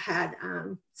still had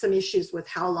some issues with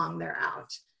how long they're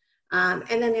out.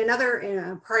 And then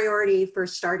another priority for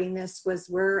starting this was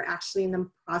we're actually in the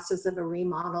process of a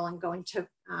remodel and going to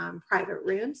private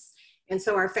rooms. And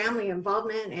so our family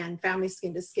involvement and family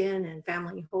skin to skin and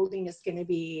family holding is going to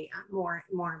be more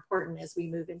important as we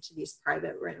move into these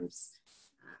private rooms.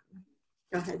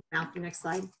 Go ahead, Malcolm, next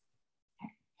slide.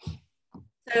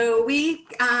 So we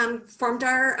formed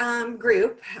our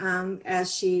group,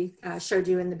 as she showed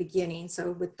you in the beginning,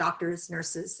 so with doctors,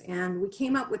 nurses, and we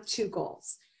came up with 2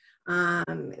 goals.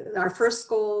 Our first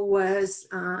goal was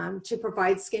to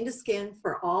provide skin to skin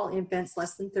for all infants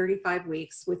less than 35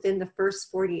 weeks within the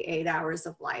first 48 hours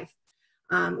of life.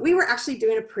 We were actually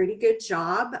doing a pretty good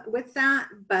job with that,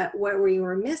 but what we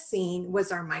were missing was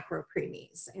our micro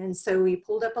preemies. And so we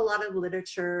pulled up a lot of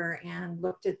literature and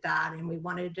looked at that, and we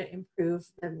wanted to improve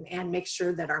them and make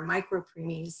sure that our micro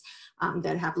preemies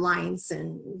that have lines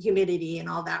and humidity and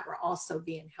all that were also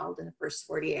being held in the first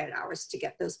 48 hours to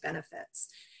get those benefits.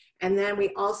 And then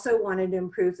we also wanted to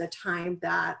improve the time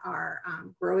that our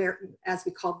grower, as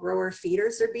we call grower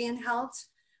feeders, are being held.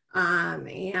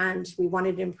 And we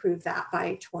wanted to improve that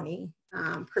by 20%.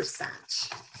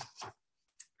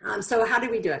 So how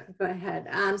did we do it? Go ahead.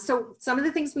 So some of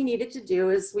the things we needed to do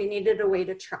is we needed a way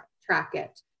to track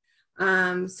it.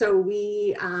 So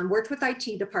we worked with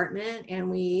IT department and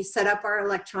we set up our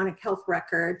electronic health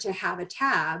record to have a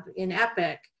tab in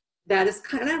Epic that is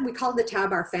kind of, we call the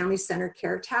tab our family centered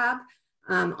care tab.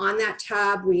 On that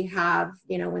tab, we have,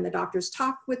 when the doctors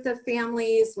talk with the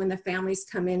families, when the families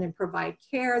come in and provide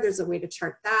care, there's a way to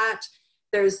chart that.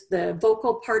 There's the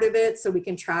vocal part of it, so we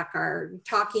can track our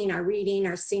talking, our reading,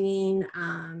 our singing.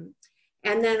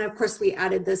 And then, of course, we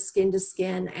added the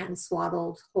skin-to-skin and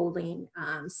swaddled holding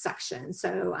section.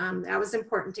 So that was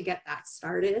important to get that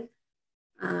started.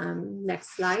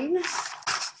 Next slide.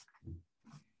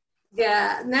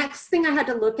 The next thing I had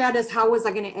to look at is how was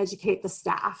I going to educate the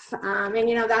staff?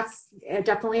 And that's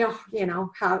definitely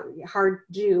hard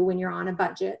to do when you're on a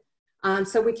budget.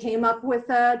 So we came up with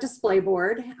a display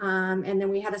board, and then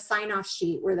we had a sign-off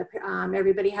sheet where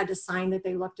everybody had to sign that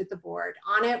they looked at the board.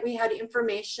 On it, we had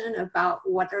information about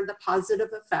what are the positive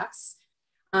effects.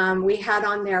 We had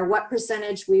on there what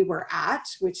percentage we were at,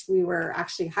 which we were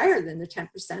actually higher than the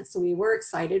 10%. So we were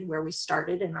excited where we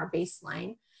started in our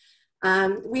baseline.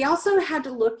 We also had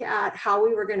to look at how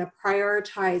we were going to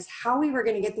prioritize how we were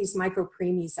going to get these micro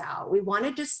preemies out. We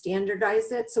wanted to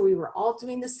standardize it so we were all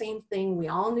doing the same thing. We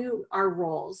all knew our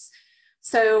roles.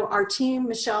 So our team,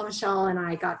 Michelle and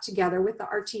I got together with the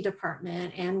RT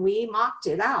department and we mocked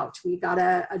it out. We got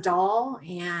a doll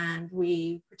and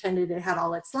we pretended it had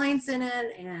all its lines in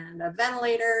it and a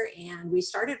ventilator, and we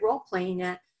started role playing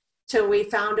it till we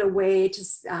found a way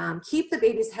to keep the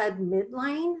baby's head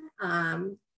midline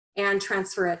and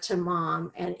transfer it to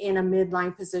mom and in a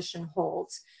midline position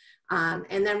hold.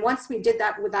 And then once we did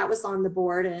that, that was on the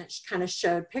board and it kind of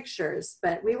showed pictures,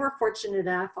 but we were fortunate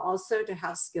enough also to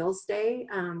have skills day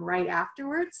right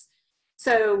afterwards.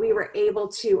 So we were able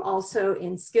to also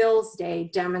in skills day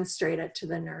demonstrate it to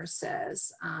the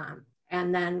nurses.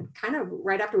 And then kind of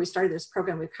right after we started this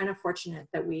program, we were kind of fortunate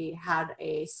that we had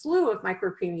a slew of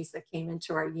micro preemies that came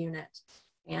into our unit.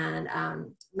 And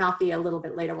Malathi, a little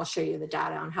bit later, will show you the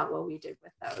data on how well we did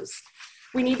with those.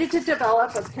 We needed to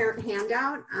develop a parent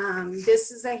handout.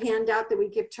 This is a handout that we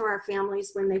give to our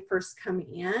families when they first come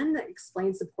in that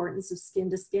explains the importance of skin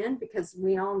to skin, because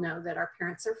we all know that our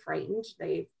parents are frightened.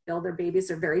 They feel their babies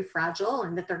are very fragile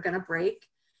and that they're going to break.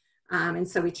 And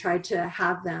so we tried to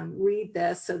have them read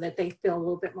this so that they feel a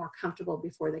little bit more comfortable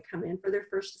before they come in for their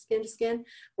first skin to skin.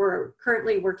 We're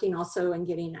currently working also on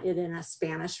getting it in a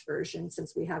Spanish version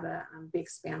since we have a big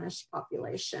Spanish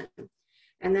population.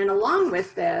 And then along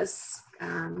with this,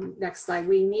 next slide,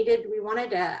 we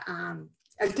wanted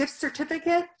a gift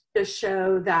certificate to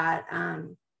show that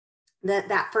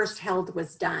that first held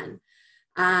was done.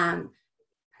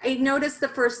 I noticed the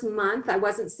first month I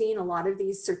wasn't seeing a lot of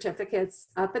these certificates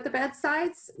up at the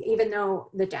bedsides, even though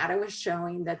the data was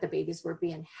showing that the babies were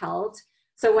being held.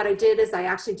 So what I did is I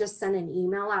actually just sent an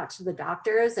email out to the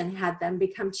doctors and had them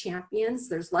become champions.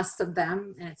 There's less of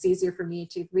them and it's easier for me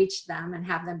to reach them and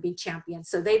have them be champions.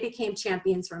 So they became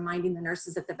champions, reminding the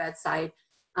nurses at the bedside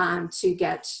to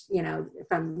get,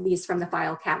 from the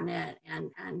file cabinet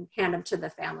and hand them to the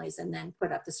families and then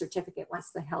put up the certificate once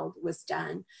the held was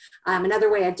done.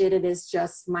 Another way I did it is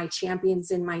just my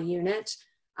champions in my unit.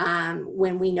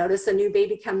 When we notice a new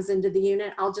baby comes into the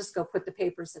unit, I'll just go put the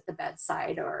papers at the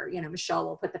bedside, or, Michelle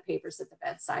will put the papers at the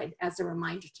bedside as a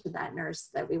reminder to that nurse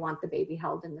that we want the baby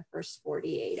held in the first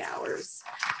 48 hours.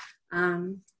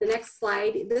 The next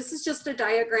slide, this is just a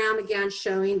diagram again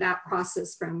showing that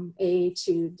process from A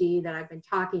to D that I've been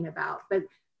talking about. But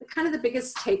kind of the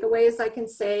biggest takeaways I can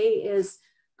say is,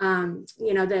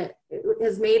 that it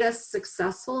has made us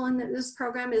successful in this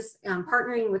program is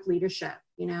partnering with leadership,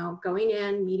 going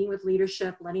in, meeting with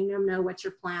leadership, letting them know what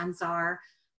your plans are.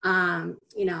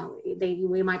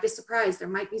 We might be surprised. There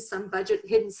might be some budget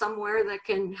hidden somewhere that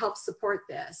can help support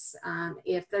this.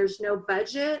 If there's no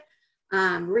budget,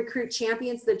 recruit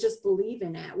champions that just believe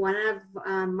in it. One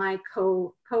of my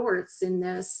cohorts in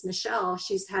this, Michelle,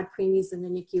 she's had preemies in the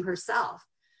NICU herself.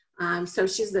 So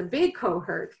she's a big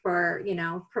cohort for,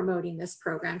 promoting this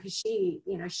program because she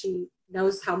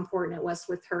knows how important it was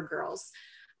with her girls.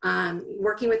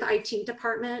 Working with the IT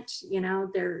department,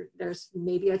 there's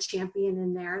maybe a champion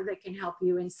in there that can help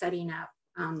you in setting up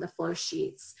the flow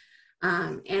sheets.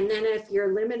 And then if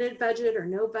you're limited budget or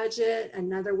no budget,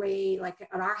 another way, like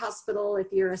at our hospital, if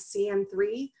you're a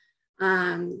CM3,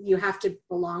 you have to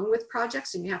belong with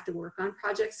projects and you have to work on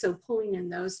projects. So pulling in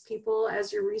those people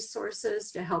as your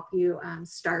resources to help you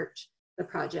start the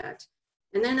project.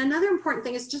 And then another important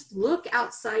thing is just look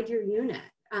outside your unit.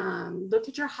 Look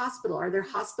at your hospital. Are there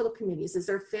hospital committees? Is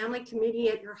there a family committee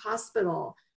at your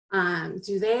hospital?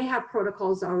 Do they have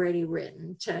protocols already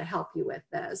written to help you with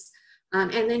this?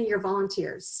 And then your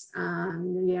volunteers,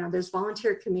 there's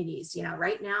volunteer committees,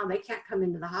 right now they can't come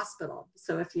into the hospital.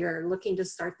 So if you're looking to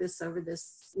start this over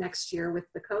this next year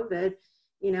with the COVID,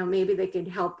 maybe they could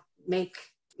help make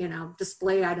you know,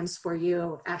 display items for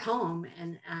you at home,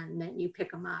 and then you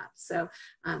pick them up. So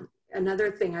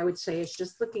another thing I would say is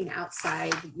just looking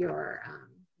outside your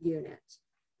unit.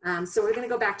 So we're going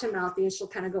to go back to Malathi, and she'll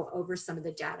kind of go over some of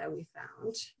the data we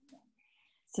found.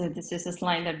 So this is a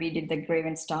slide that we did the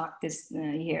grievance talk this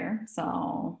year.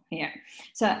 So here,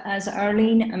 so as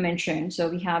Arlene mentioned, so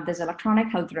we have this electronic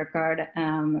health record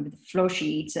with flow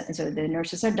sheets. So the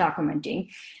nurses are documenting.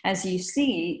 As you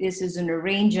see, this is in a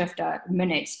range of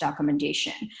minutes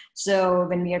documentation. So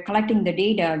when we are collecting the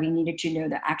data, we needed to know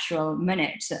the actual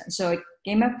minutes. So it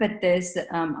came up with this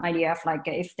idea of like,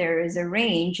 if there is a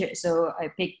range, so I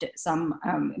picked some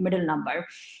middle number.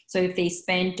 So if they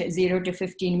spent 0 to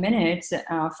 15 minutes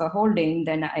for holding,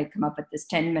 then I come up with this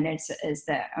 10 minutes as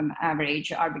the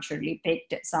average, arbitrarily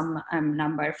picked some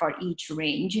number for each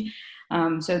range.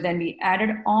 So then we added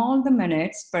all the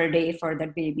minutes per day for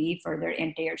that baby for their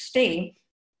entire stay,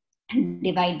 and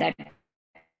divide that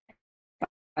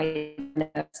by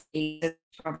the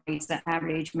provides the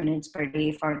average minutes per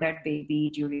day for that baby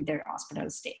during their hospital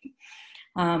stay.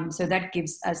 So that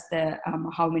gives us the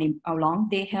how long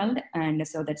they held, and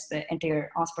so that's the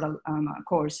entire hospital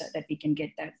course that we can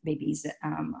get that baby's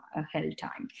held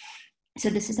time. So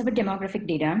this is our demographic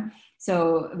data.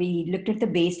 So we looked at the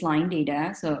baseline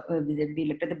data. So we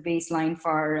looked at the baseline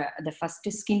for the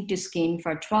first skin to skin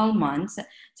for 12 months.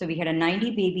 So we had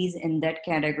 90 babies in that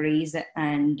categories,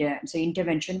 and so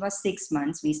intervention was 6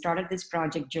 months. We started this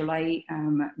project July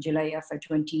of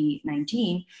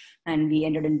 2019, and we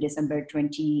ended in December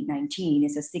 2019.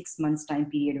 It's a 6 months time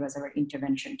period was our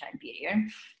intervention time period.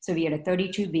 So we had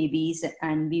 32 babies,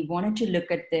 and we wanted to look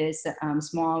at this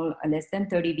small, less than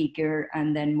 30 weeker,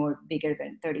 and then more bigger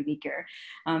than 30 weeker.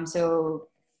 So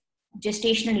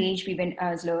gestational age, we went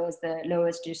as low as the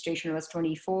lowest gestation was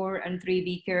 24 and 3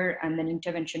 weeker, and then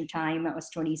intervention time was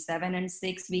 27 and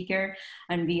 6 weeker.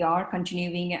 And we are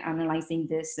continuing analyzing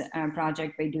this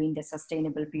project by doing the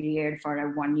sustainable period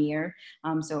for 1 year.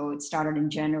 So it started in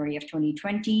January of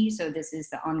 2020. So this is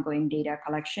the ongoing data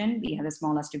collection. We have the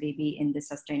smallest baby in the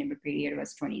sustainable period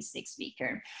was 26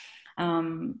 weeker.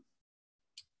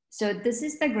 So this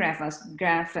is the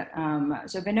graph.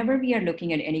 So whenever we are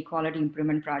looking at any quality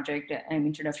improvement project,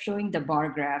 instead of showing the bar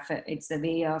graph, it's a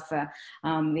way of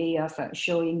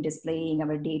showing, displaying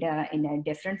our data in a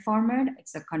different format.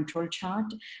 It's a control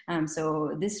chart.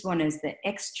 So this one is the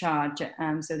X chart.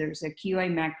 So there's a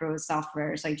QI macro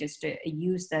software. So I just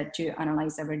use that to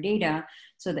analyze our data.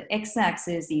 So the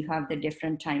X-axis, you have the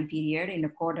different time period in a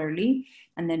quarterly,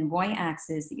 and then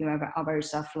Y-axis, you have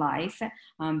hours of life.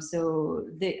 So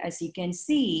as you can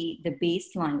see, the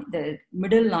baseline, the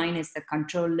middle line is the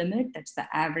control limit, that's the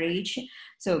average.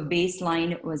 So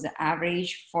baseline was the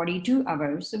average 42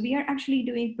 hours. So we are actually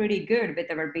doing pretty good with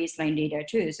our baseline data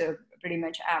too. So pretty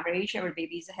much average, our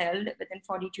babies held within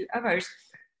 42 hours.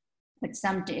 But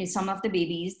some of the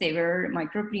babies, they were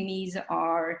micropreemies,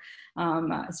 or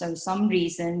so some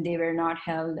reason they were not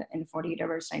held in 48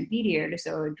 hours time period.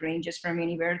 So it ranges from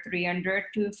anywhere 300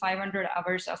 to 500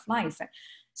 hours of life.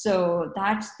 So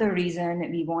that's the reason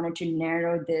we wanted to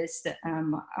narrow this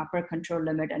upper control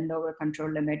limit and lower control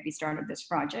limit. We started this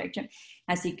project.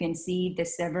 As you can see, the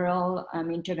several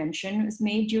interventions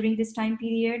made during this time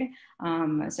period.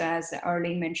 So as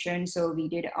Arlene mentioned, so we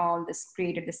did all this,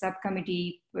 created the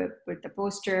subcommittee with the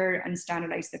poster and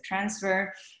standardized the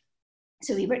transfer.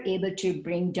 So we were able to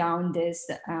bring down this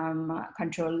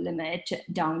control limit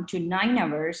down to 9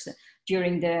 hours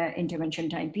during the intervention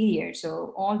time period.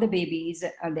 So all the babies,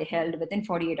 they held within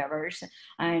 48 hours.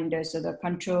 And so the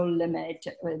control limit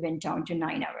went down to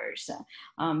 9 hours.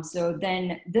 So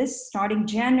then this starting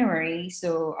January,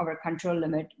 so our control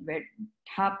limit went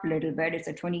up a little bit. It's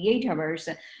 28 hours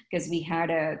because we had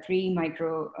 3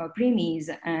 micro preemies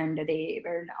and they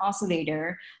were an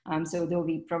oscillator. So though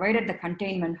we provided the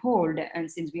containment hold,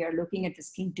 and since we are looking at the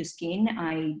skin to skin,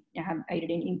 I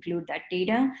didn't include that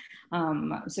data.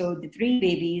 So the 3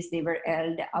 babies, they were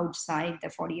held outside the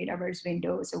 48 hours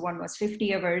window. So one was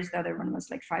 50 hours, the other one was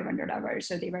like 500 hours.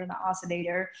 So they were an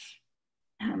oscillator.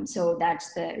 So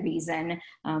that's the reason.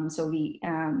 So we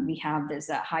have this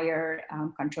higher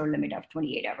control limit of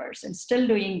 28 hours and still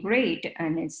doing great.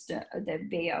 And it's the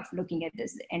way of looking at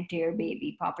this entire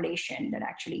baby population that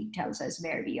actually tells us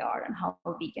where we are and how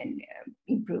we can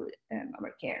improve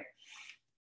our care.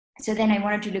 So then I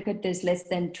wanted to look at this less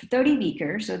than 30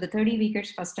 weekers. So the 30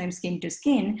 weekers first time skin to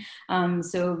skin.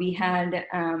 So we had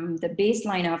the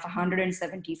baseline of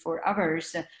 174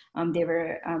 hours. They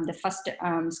were the first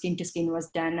skin to skin was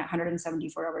done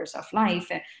 174 hours of life.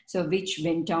 So which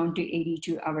went down to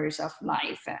 82 hours of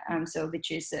life. So which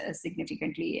is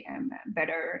significantly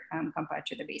better compared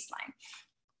to the baseline.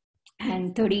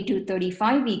 And 30 to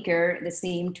 35 weeker, the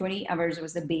same 20 hours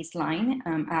was the baseline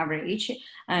average,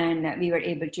 and we were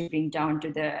able to bring down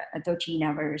to the 13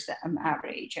 hours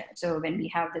average. So when we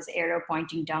have this arrow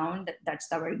pointing down,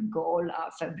 that's our goal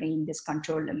of bringing this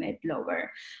control limit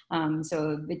lower.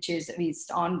 So which is it's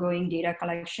ongoing data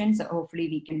collection, so hopefully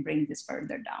we can bring this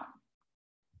further down.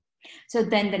 So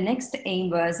then the next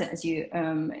aim was, as you,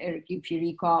 if you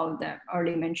recall, the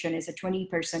early mention is a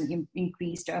 20%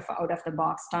 increase of out of the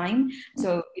box time.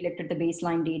 So we looked at the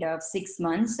baseline data of 6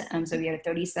 months. So we had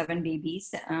 37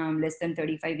 babies, less than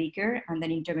 35 weeker, and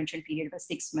then intervention period was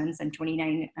 6 months and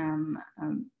 29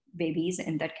 babies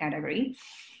in that category.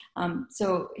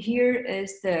 So here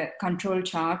is the control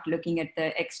chart looking at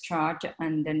the X chart,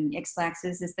 and then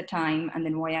x-axis is the time, and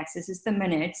then y-axis is the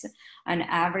minutes, and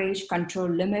average control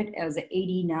limit is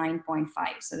 89.5.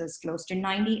 So that's close to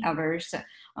 90 hours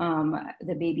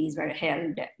the babies were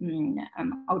held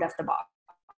out of the box.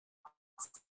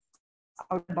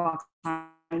 Out of the box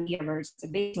 90 hours the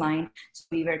baseline. So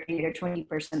we were clear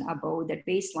 20% above that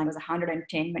baseline was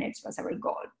 110 minutes was our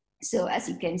goal. So as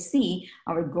you can see,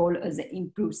 our goal is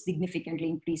improved, significantly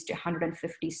increased to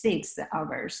 156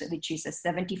 hours, which is a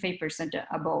 75%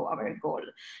 above our goal.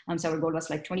 So our goal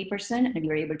was like 20%, and we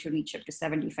were able to reach up to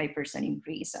 75%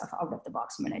 increase of out of the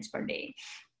box minutes per day.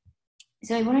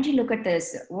 So I wanted to look at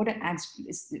this,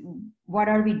 what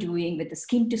are we doing with the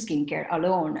skin-to-skin care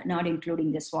alone, not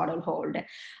including the swaddle hold.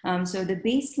 So the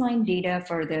baseline data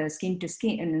for the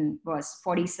skin-to-skin was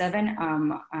 47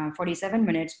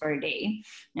 minutes per day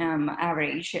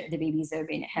average. The babies have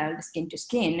been held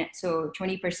skin-to-skin, so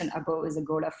 20% above is a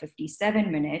goal of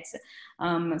 57 minutes.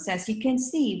 So as you can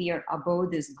see, we are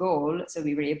above this goal, so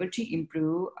we were able to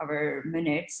improve our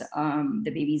minutes,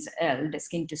 the babies held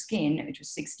skin-to-skin, which was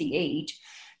 68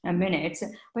 minutes,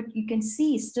 but you can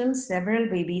see still several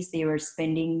babies they were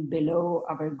spending below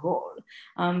our goal.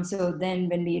 So then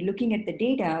when we're looking at the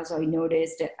data, so I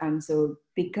noticed, so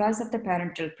because of the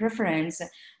parental preference,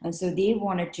 so they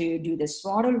wanted to do the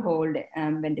swaddle hold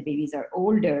when the babies are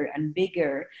older and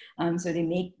bigger. So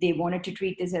they wanted to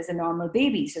treat this as a normal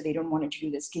baby, so they don't want to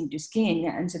do the skin to skin,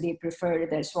 and so they prefer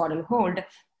the swaddle hold.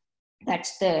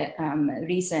 That's the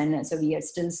reason. So we are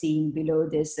still seeing below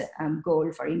this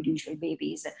goal for individual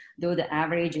babies, though the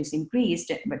average is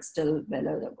increased, but still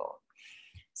below the goal.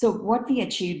 So what we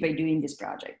achieved by doing this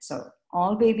project. So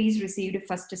all babies received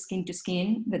first skin to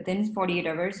skin within 48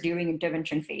 hours during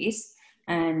intervention phase.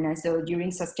 And so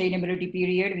during sustainability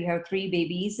period, we have 3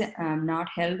 babies not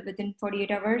held within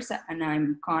 48 hours. And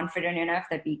I'm confident enough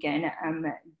that we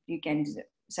can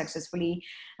successfully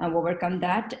overcome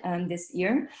that this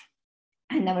year.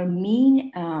 And our mean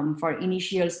for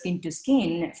initial skin to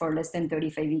skin for less than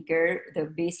 35 weeker, the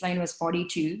baseline was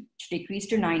 42, which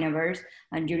decreased to 9 hours,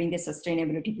 and during the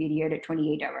sustainability period,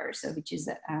 28 hours, so which is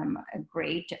a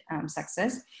great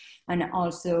success. And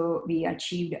also we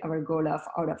achieved our goal of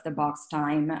out of the box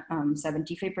time,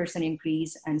 75%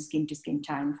 increase, and skin to skin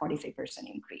time, 45%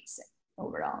 increase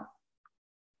overall.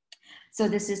 So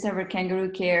this is our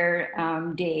kangaroo care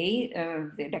day,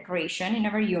 the decoration in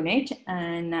our unit.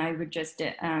 And I would just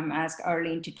ask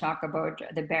Arlene to talk about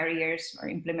the barriers for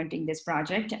implementing this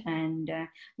project, and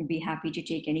we'd be happy to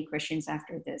take any questions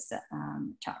after this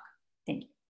talk. Thank you.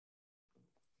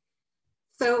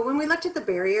 So when we looked at the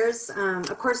barriers,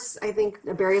 of course, I think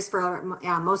the barriers for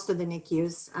most of the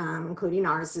NICUs, including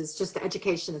ours, is just the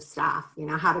education of staff,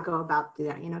 how to go about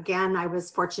that. Again, I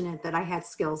was fortunate that I had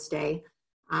skills day.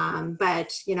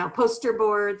 But, poster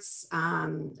boards,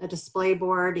 a display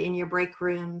board in your break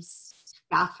rooms,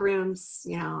 bathrooms,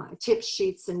 tip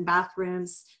sheets in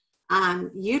bathrooms,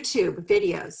 YouTube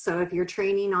videos. So if you're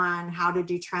training on how to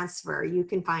do transfer, you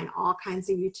can find all kinds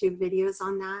of YouTube videos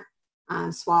on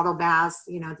that. Swaddle baths,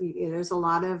 there's a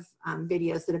lot of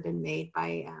videos that have been made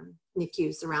by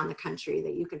NICUs around the country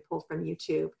that you can pull from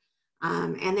YouTube.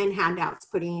 And then handouts,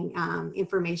 putting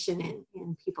information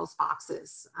in people's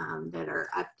boxes that are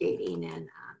updating.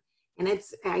 And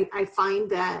I find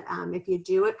that if you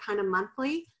do it kind of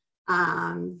monthly,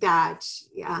 that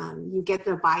you get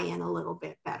the buy-in a little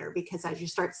bit better, because as you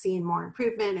start seeing more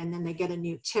improvement and then they get a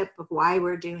new tip of why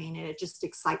we're doing it, it just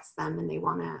excites them and they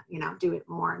want to, do it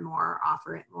more and more,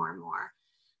 offer it more and more.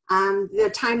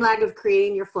 The time lag of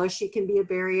creating your flow sheet can be a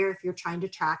barrier if you're trying to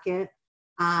track it.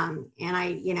 And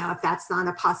if that's not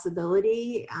a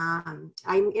possibility,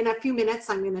 in a few minutes,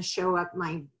 I'm going to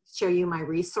show you my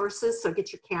resources. So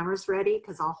get your cameras ready,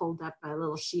 because I'll hold up a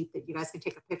little sheet that you guys can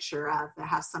take a picture of that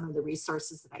has some of the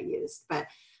resources that I used. But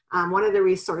one of the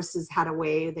resources had a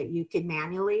way that you could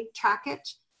manually track it.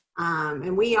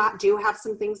 And we do have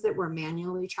some things that we're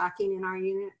manually tracking in our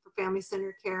unit for for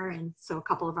family-centered care. And so a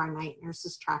couple of our night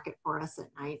nurses track it for us at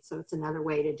night. So it's another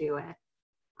way to do it.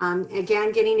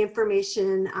 Again, getting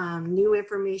information, new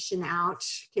information out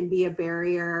can be a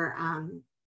barrier.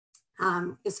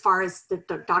 As far as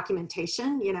the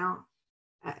documentation, you know,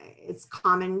 it's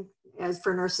common as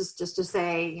for nurses just to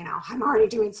say, you know, I'm already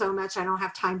doing so much, I don't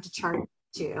have time to chart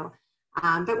to.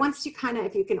 But once you kind of,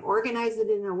 if you can organize it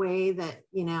in a way that,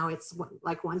 you know, it's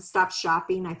like one-stop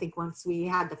shopping. I think once we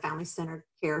had the family-centered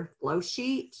care flow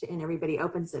sheet and everybody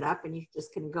opens it up and you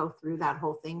just can go through that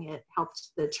whole thing, it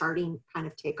helped the charting kind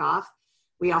of take off.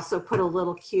 We also put a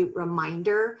little cute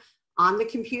reminder on the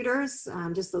computers,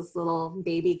 just this little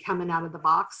baby coming out of the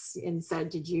box and said,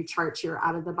 did you chart your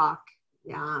out of the box,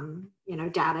 you know,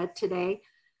 data today?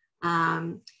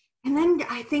 And then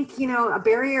I think, you know, a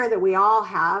barrier that we all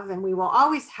have and we will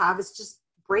always have is just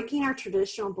breaking our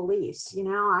traditional beliefs. You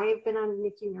know, I've been a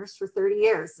NICU nurse for 30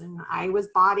 years and I was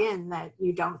bought in that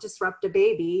you don't disrupt a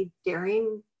baby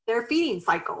during their feeding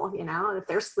cycle. You know, if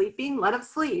they're sleeping, let them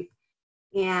sleep.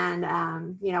 And,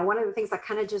 you know, one of the things I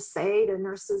kind of just say to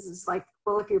nurses is like,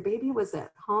 well, if your baby was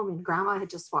at home and grandma had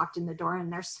just walked in the door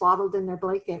and they're swaddled in their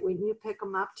blanket, wouldn't you pick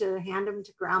them up to hand them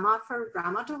to grandma for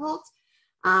grandma to hold?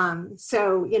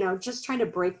 So, you know, just trying to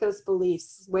break those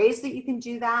beliefs. Ways that you can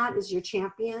do that is your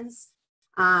champions.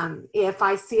 If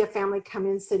I see a family come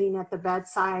in sitting at the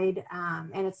bedside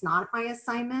and it's not my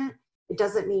assignment, it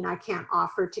doesn't mean I can't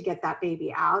offer to get that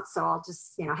baby out. So I'll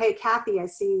just, you know, hey, Kathy, I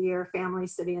see your family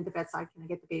sitting at the bedside. Can I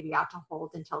get the baby out to hold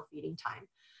until feeding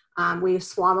time? We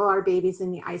swaddle our babies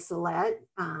in the isolette.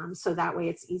 So that way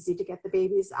it's easy to get the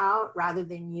babies out rather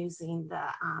than using the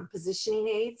positioning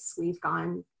aids. We've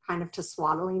gone kind of to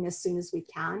swaddling as soon as we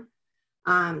can.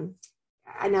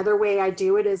 Another way I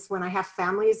do it is when I have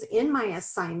families in my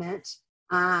assignment,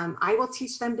 I will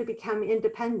teach them to become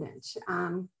independent,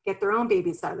 get their own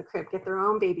babies out of the crib, get their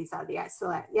own babies out of the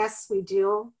isolette. Yes, we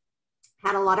do.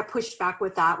 Had a lot of pushback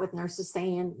with that, with nurses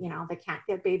saying, you know, they can't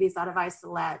get babies out of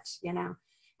isolette, you know.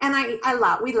 And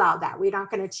we allow that. We're not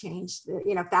going to change the,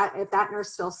 you know, if that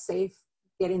nurse feels safe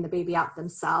getting the baby out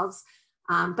themselves.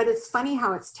 But it's funny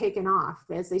how it's taken off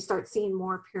as they start seeing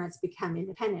more parents become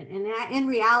independent. And in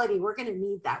reality, we're going to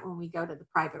need that when we go to the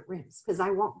private rooms, because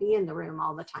I won't be in the room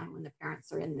all the time when the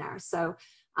parents are in there. So,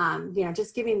 you know,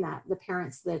 just giving the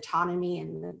parents the autonomy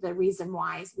and the reason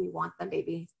why we want the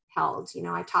baby held. You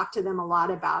know, I talked to them a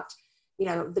lot about, you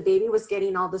know, the baby was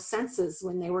getting all the senses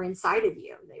when they were inside of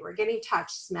you. They were getting touch,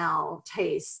 smell,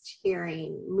 taste,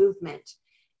 hearing, movement.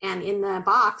 And in the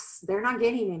box, they're not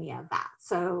getting any of that.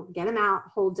 So get them out,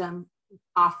 hold them,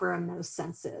 offer them those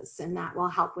senses, and that will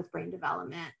help with brain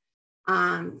development.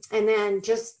 And then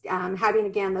just having,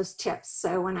 again, those tips.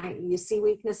 So when you see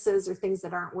weaknesses or things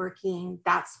that aren't working,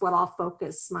 that's what I'll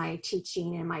focus my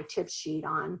teaching and my tip sheet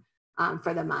on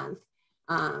for the month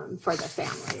for the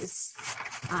families.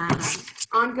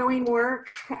 Ongoing work.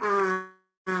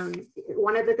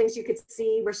 One of the things you could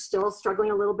see, we're still struggling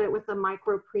a little bit with the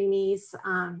micro preemies.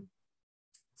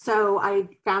 So I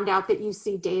found out that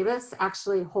UC Davis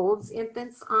actually holds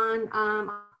infants on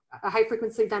high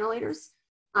frequency ventilators.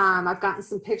 I've gotten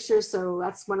some pictures, so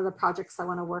that's one of the projects I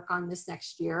want to work on this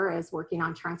next year, is working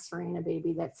on transferring a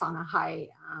baby that's on a high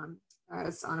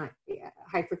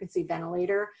frequency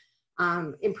ventilator.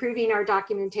 Improving our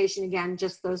documentation, again,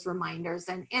 just those reminders,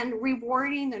 and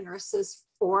rewarding the nurses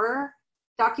for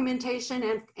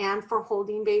documentation and for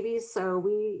holding babies. So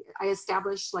I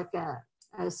established like a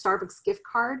Starbucks gift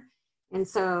card. And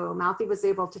so Malathi was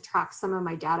able to track some of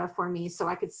my data for me so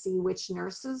I could see which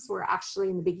nurses were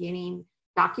actually in the beginning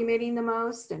documenting the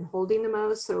most and holding the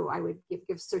most. So I would give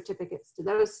gift certificates to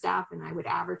those staff, and I would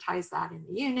advertise that in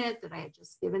the unit that I had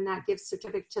just given that gift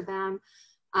certificate to them.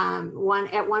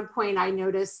 At one point I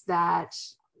noticed that,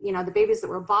 you know, the babies that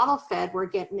were bottle fed were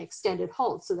getting extended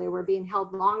hold. So they were being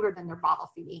held longer than their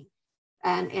bottle feeding.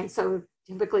 And so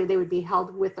typically they would be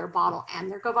held with their bottle and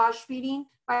their gavage feeding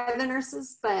by the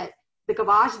nurses, but the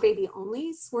gavage baby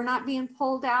onlys were not being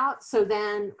pulled out. So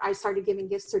then I started giving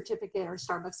gift certificate or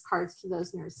Starbucks cards to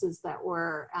those nurses that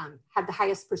were, had the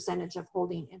highest percentage of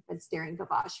holding infants during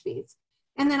gavage feeds.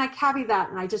 And then I caveat that,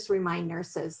 and I just remind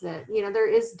nurses that, you know, there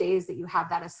is days that you have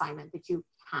that assignment that you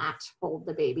can't hold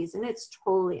the babies, and it's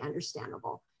totally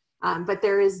understandable. But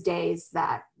there is days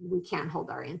that we can't hold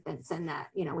our infants, and that,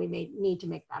 you know, we may need to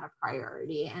make that a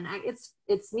priority. And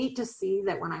it's neat to see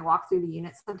that when I walk through the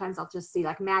unit, sometimes I'll just see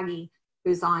like Maggie,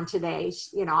 who's on today,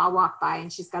 you know, I'll walk by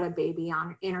and she's got a baby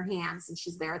in her hands, and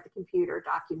she's there at the computer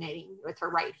documenting with her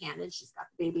right hand, and she's got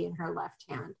the baby in her left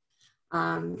hand.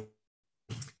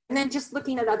 then just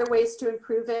looking at other ways to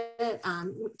improve it,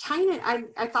 tying it,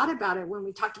 I thought about it when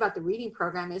we talked about the reading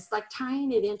program, is like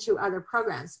tying it into other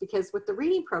programs, because with the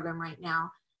reading program right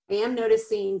now, I am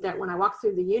noticing that when I walk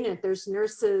through the unit, there's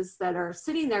nurses that are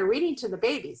sitting there reading to the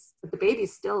babies, but the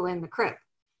baby's still in the crib.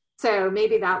 So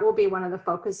maybe that will be one of the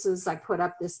focuses I put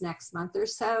up this next month or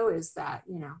so, is that,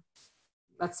 you know,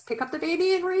 let's pick up the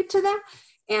baby and read to them.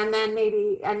 And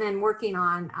then working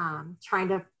on trying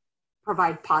to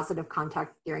provide positive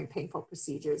contact during painful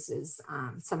procedures is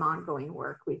some ongoing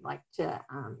work we'd like to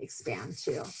expand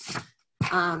to.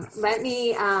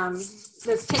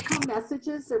 Those take-home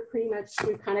messages are pretty much,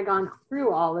 we've kind of gone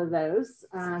through all of those.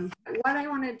 What I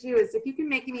want to do is, if you can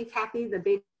make me, Kathy, the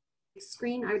big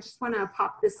screen, I just want to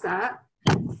pop this up.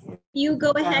 You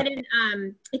go ahead and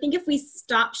I think if we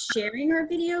stop sharing our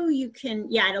video, you can,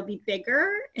 yeah, it'll be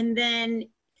bigger. And then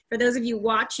for those of you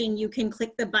watching, you can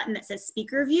click the button that says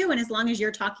speaker view. And as long as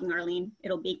you're talking, Arlene,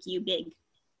 it'll make you big.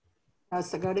 Oh,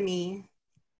 so go to me.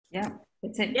 Yeah,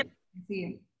 that's it. Yep. I see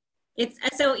you. It's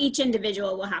so each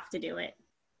individual will have to do it.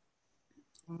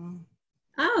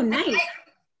 Oh, nice.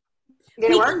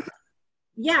 Did it work?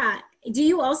 Yeah. Do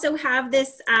you also have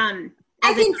this as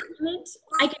a document?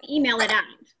 I can email it out.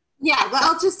 Yeah, well,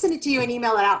 I'll just send it to you and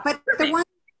email it out. But perfect.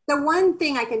 the one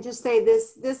thing I can just say,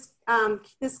 this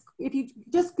if you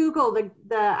just Google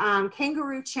the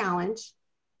Kangaroo Challenge,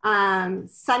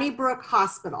 Sunnybrook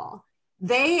Hospital,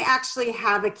 they actually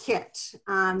have a kit.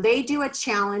 They do a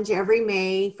challenge every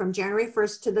May from January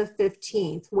 1st to the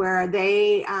 15th, where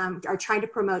they are trying to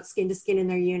promote skin to skin in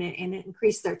their unit and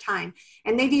increase their time.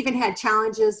 And they've even had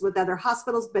challenges with other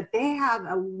hospitals, but they have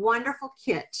a wonderful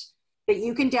kit that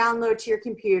you can download to your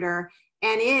computer.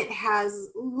 And it has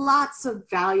lots of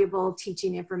valuable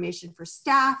teaching information for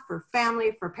staff, for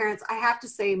family, for parents. I have to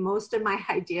say, most of my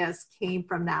ideas came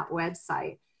from that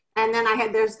website. And then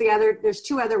there's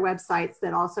two other websites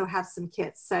that also have some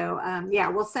kits. So yeah,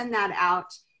 we'll send that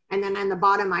out. And then on the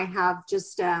bottom, I have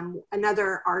just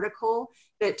another article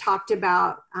that talked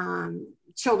about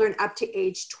children up to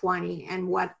age 20 and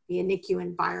what the NICU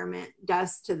environment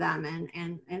does to them,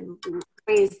 and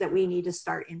ways that we need to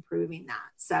start improving that.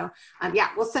 So yeah,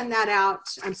 we'll send that out.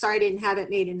 I'm sorry I didn't have it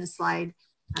made in a slide.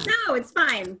 No, it's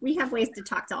fine. We have ways to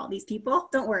talk to all these people.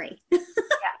 Don't worry. Yeah.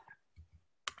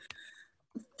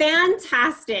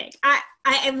 Fantastic.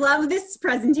 I love this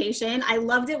presentation. I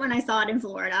loved it when I saw it in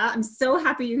Florida. I'm so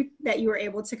happy that you were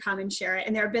able to come and share it.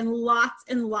 And there have been lots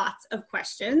and lots of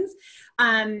questions.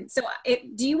 Do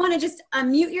you want to just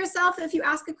unmute yourself if you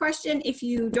ask a question? If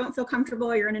you don't feel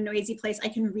comfortable or you're in a noisy place, I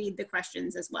can read the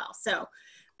questions as well. So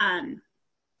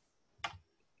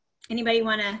anybody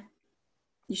want to,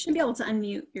 you should be able to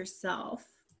unmute yourself.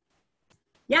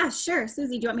 Yeah, sure.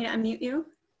 Susie, do you want me to unmute you?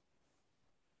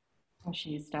 Oh,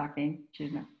 she's talking.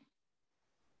 She's not.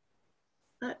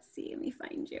 Let's see, let me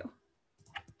find you.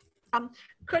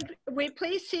 Could we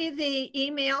please see the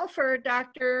email for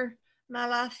Dr.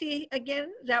 Malathi again?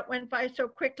 That went by so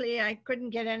quickly, I couldn't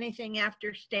get anything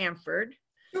after Stanford.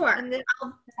 Sure. And then,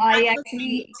 I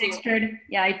actually texted,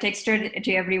 yeah, I texted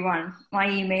to everyone, my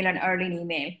email and Arlene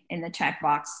email in the chat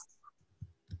box.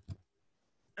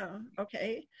 Oh,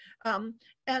 okay.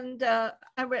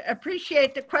 I would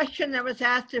appreciate the question that was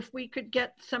asked if we could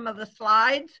get some of the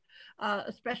slides,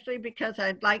 especially because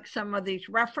I'd like some of these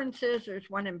references. There's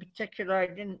one in particular I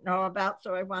didn't know about,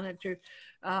 so I wanted to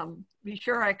be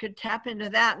sure I could tap into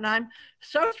that. And I'm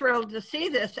so thrilled to see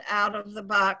this out of the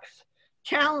box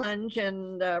challenge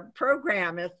and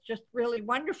program. It's just really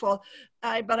wonderful.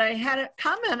 But I had a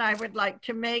comment I would like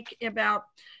to make about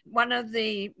one of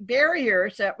the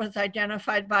barriers that was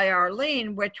identified by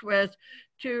Arlene, which was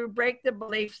to break the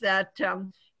belief that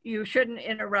you shouldn't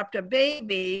interrupt a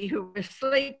baby who is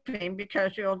sleeping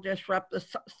because you'll disrupt the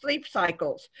sleep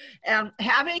cycles. And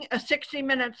having a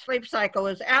 60-minute sleep cycle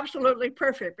is absolutely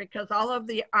perfect, because all of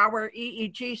our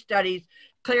EEG studies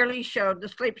clearly showed the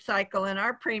sleep cycle in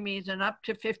our preemies and up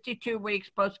to 52 weeks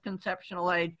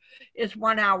post-conceptional age is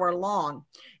 1 hour long.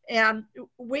 And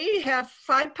we have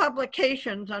 5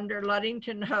 publications under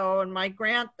Ludington Ho and my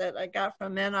grant that I got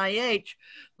from NIH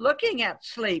looking at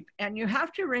sleep. And you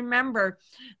have to remember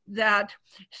that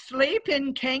sleep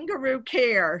in kangaroo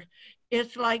care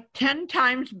is like 10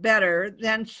 times better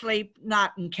than sleep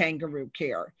not in kangaroo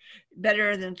care,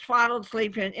 better than swaddled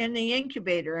sleep in the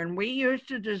incubator. And we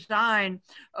used a design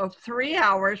of 3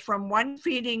 hours from one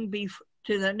feeding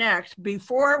to the next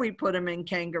before we put them in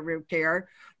kangaroo care.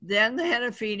 Then they had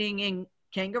a feeding in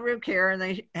kangaroo care and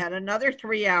they had another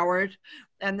 3 hours.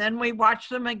 And then we watched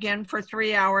them again for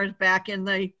 3 hours back in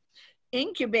the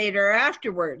incubator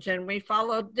afterwards. And we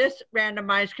followed this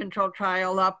randomized control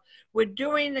trial up with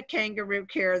doing the kangaroo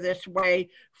care this way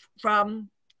from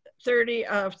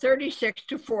 36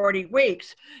 to 40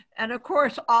 weeks. And of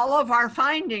course, all of our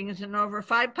findings in over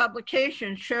 5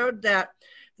 publications showed that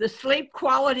the sleep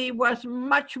quality was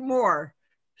much more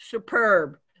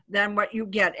superb than what you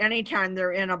get anytime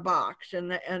they're in a box.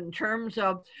 And in terms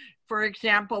of, for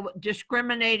example,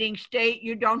 discriminating state,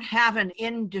 you don't have an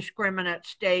indiscriminate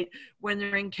state when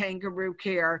they're in kangaroo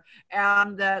care.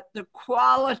 And that the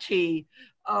quality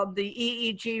of the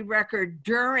EEG record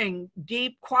during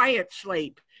deep, quiet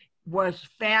sleep was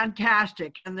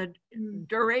fantastic, and the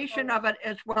duration of it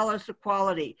as well as the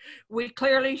quality. We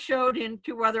clearly showed in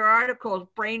 2 other articles,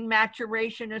 brain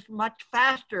maturation is much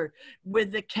faster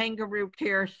with the kangaroo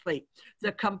care sleep.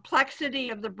 The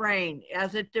complexity of the brain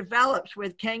as it develops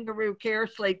with kangaroo care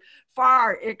sleep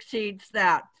far exceeds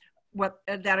that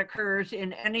occurs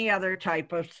in any other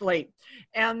type of sleep.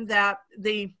 And that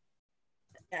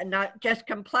not just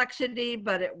complexity,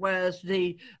 but it was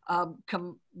the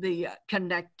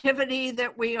connectivity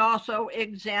that we also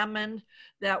examined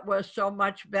that was so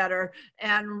much better.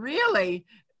 And really,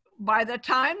 by the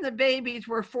time the babies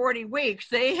were 40 weeks,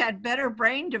 they had better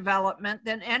brain development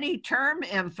than any term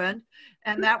infant.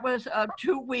 And that was a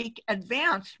 2-week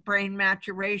advanced brain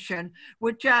maturation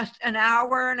with just an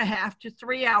hour and a half to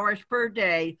 3 hours per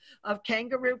day of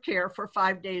kangaroo care for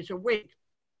 5 days a week.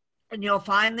 And you'll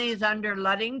find these under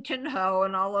Ludington Ho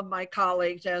and all of my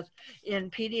colleagues as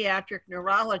in pediatric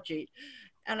neurology.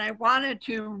 And I wanted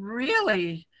to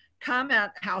really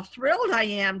comment how thrilled I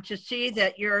am to see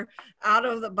that your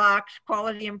out-of-the-box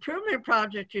quality improvement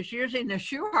project is using the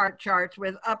Schuhart charts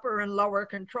with upper and lower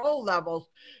control levels,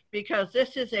 because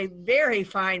this is a very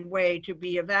fine way to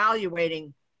be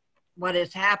evaluating what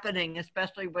is happening,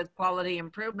 especially with quality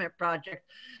improvement projects.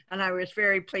 And I was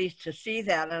very pleased to see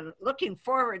that and looking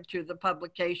forward to the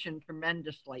publication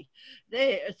tremendously.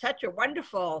 It's such a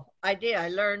wonderful idea. I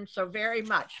learned so very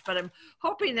much, but I'm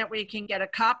hoping that we can get a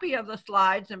copy of the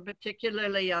slides and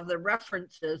particularly of the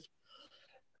references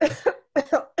because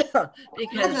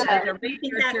as a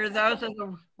researcher, those are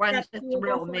the ones that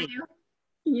thrill me.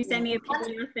 Can you send me a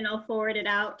PDF and I'll forward it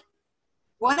out?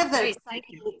 One of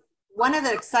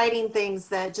the exciting things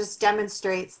that just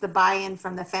demonstrates the buy-in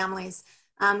from the families.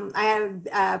 I had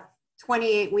a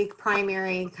 28-week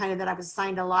primary kind of that I was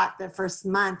assigned a lot the first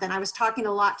month, and I was talking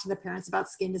a lot to the parents about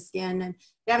skin to skin and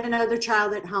they have another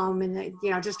child at home and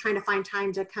just trying to find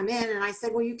time to come in. And I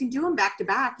said, well, you can do them back to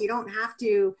back. You don't have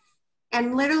to.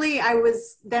 And literally I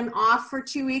was then off for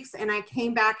 2 weeks and I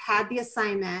came back, had the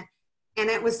assignment. And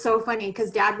it was so funny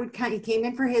because Dad he came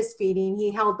in for his feeding. He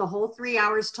held the whole 3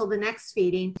 hours till the next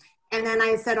feeding. And then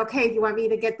I said, okay, do you want me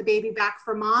to get the baby back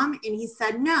for Mom? And he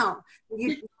said, no.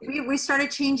 We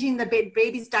started changing the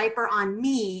baby's diaper on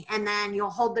me, and then you'll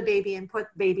hold the baby and put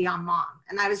the baby on Mom.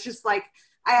 And I was just like,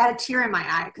 I had a tear in my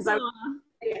eye because I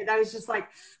was just like,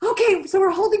 okay, so we're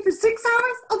holding for 6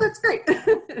 hours? Oh, that's great.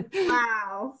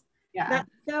 Wow. Yeah. That's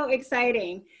so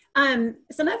exciting.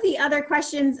 Some of the other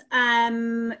questions,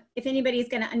 if anybody's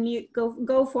going to unmute,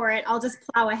 go for it. I'll just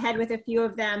plow ahead with a few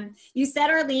of them. You said,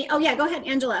 Arlene, oh yeah, go ahead,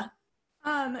 Angela.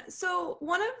 So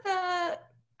one of the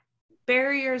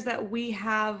barriers that we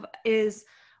have is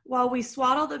while we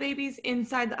swaddle the babies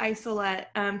inside the isolette,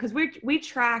 because we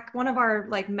track, one of our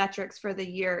metrics for the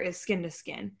year is skin to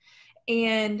skin.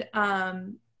 And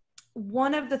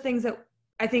one of the things that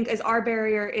I think is our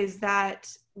barrier is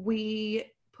that we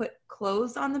put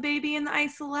clothes on the baby in the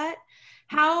isolette.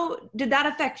 How did that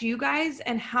affect you guys,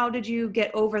 and how did you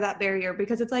get over that barrier?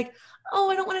 Because it's like, oh,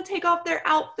 I don't want to take off their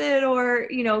outfit, or,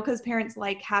 because parents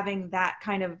like having that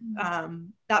kind of,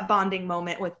 that bonding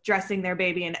moment with dressing their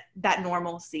baby and that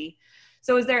normalcy.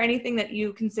 So is there anything that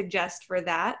you can suggest for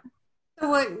that? So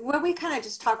what we kind of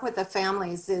just talk with the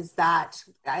families is that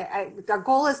our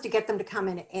goal is to get them to come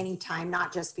in at any time,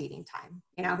 not just feeding time.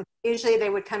 Usually they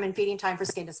would come in feeding time for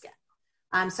skin to skin.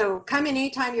 So come in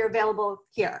anytime you're available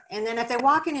here. And then if they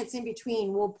walk in, it's in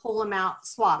between, we'll pull them out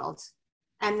swaddled.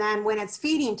 And then when it's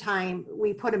feeding time,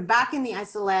 we put them back in the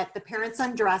isolette, the parents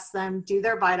undress them, do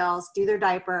their vitals, do their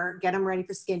diaper, get them ready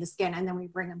for skin to skin, and then we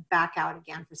bring them back out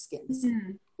again for skin to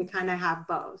skin. We kind of have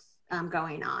both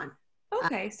going on.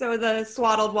 Okay, so the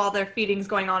swaddled while their feeding's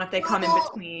going on if they come in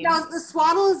between. No, the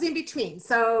swaddle is in between.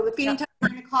 So the feeding time is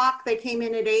 9 o'clock, they came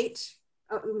in at 8.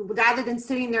 Rather than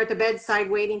sitting there at the bedside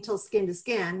waiting till skin to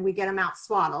skin, we get them out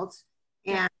swaddled,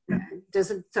 and it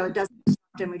doesn't disrupt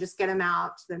them. We just get them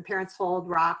out. Then parents hold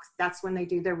rocks. That's when they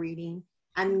do their reading,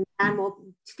 and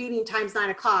feeding time's 9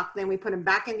 o'clock. Then we put them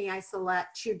back in the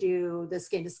isolette to do the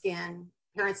skin to skin.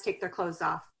 Parents take their clothes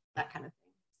off, that kind of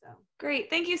thing. So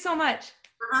Great. Thank you so much.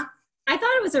 I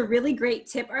thought it was a really great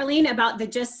tip, Arlene, about the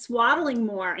just swaddling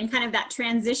more and kind of that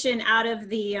transition out of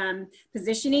the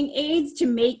positioning aids to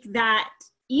make that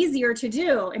easier to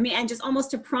do. I mean, and just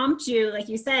almost to prompt you, like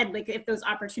you said, like if those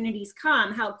opportunities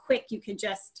come, how quick you could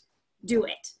just do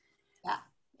it. Yeah,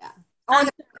 yeah. Or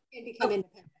the parents can become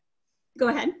independent. Go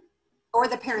ahead. Or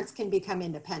the parents can become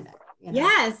independent. You know?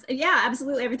 Yes, yeah,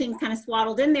 absolutely. Everything's kind of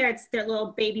swaddled in there. It's their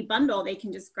little baby bundle. They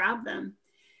can just grab them.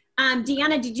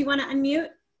 Deanna, did you want to unmute?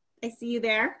 I see you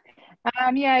there.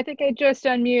 Yeah, I think I just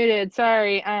unmuted.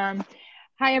 Sorry.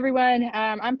 Hi, everyone.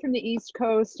 I'm from the East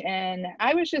Coast, and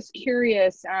I was just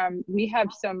curious. We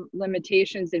have some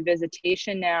limitations in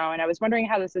visitation now, and I was wondering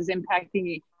how this is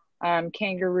impacting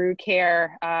kangaroo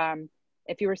care.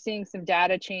 If you were seeing some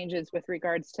data changes with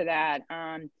regards to that.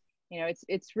 You know,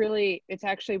 it's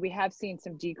actually, we have seen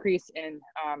some decrease in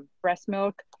breast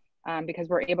milk because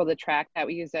we're able to track that.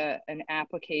 We use an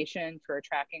application for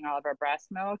tracking all of our breast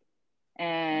milk.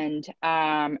 And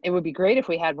it would be great if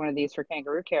we had one of these for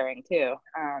kangaroo caring too,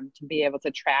 to be able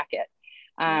to track it.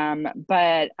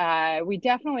 But we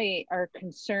definitely are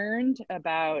concerned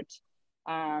about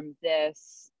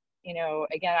this. You know,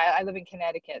 again, I live in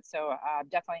Connecticut, so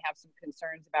definitely have some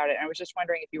concerns about it. And I was just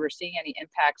wondering if you were seeing any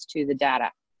impacts to the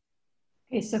data.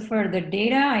 Okay, so for the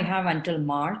data I have until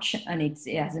March, and it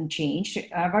hasn't changed.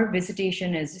 Our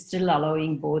visitation is still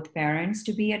allowing both parents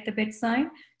to be at the bedside.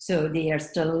 So they are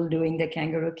still doing the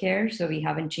kangaroo care. So we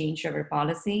haven't changed our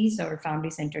policies or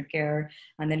family-centered care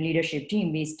and the leadership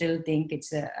team. We still think it's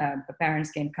the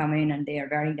parents can come in and they are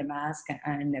wearing the mask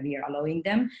and we are allowing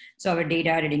them. So our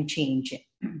data didn't change.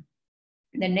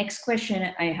 The next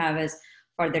question I have is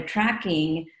for the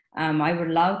tracking. I would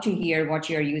love to hear what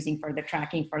you're using for the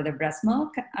tracking for the breast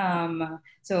milk.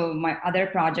 So my other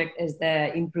project is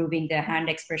the improving the hand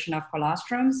expression of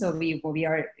colostrum. So we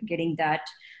are getting that,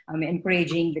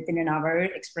 encouraging within an hour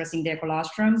expressing their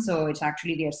colostrum. So it's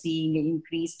actually, we are seeing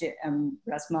increased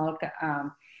breast milk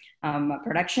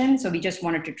production. So we just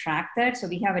wanted to track that. So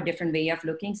we have a different way of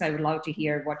looking. So I would love to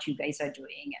hear what you guys are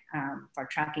doing for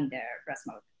tracking their breast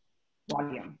milk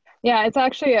volume. Yeah, it's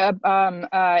actually a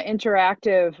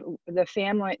interactive.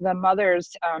 The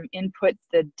mothers input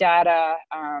the data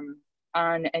on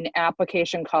an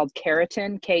application called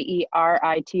Keratin,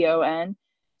 K-E-R-I-T-O-N,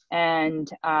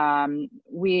 and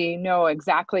we know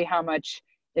exactly how much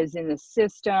is in the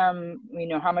system. We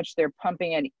know how much they're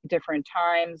pumping at different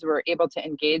times. We're able to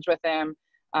engage with them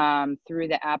through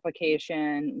the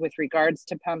application with regards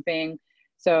to pumping.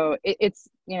 So it's,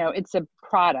 you know, it's a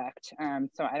product.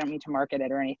 So I don't need to market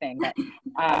it or anything, but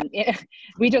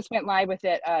we just went live with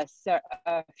it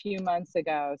a few months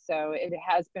ago. So it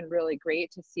has been really great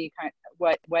to see kind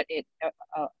of what it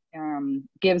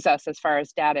gives us as far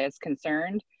as data is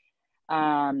concerned.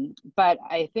 But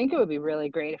I think it would be really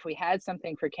great if we had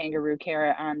something for kangaroo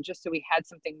care, just so we had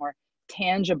something more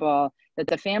tangible that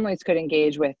the families could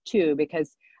engage with too,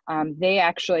 because they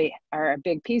actually are a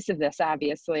big piece of this,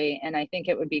 obviously, and I think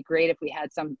it would be great if we had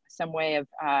some way of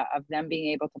them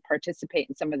being able to participate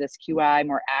in some of this QI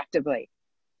more actively.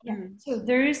 Yeah, so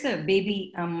there is a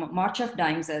baby, March of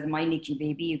Dimes, my NICU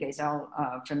baby, you guys are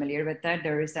all familiar with that.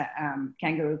 There is a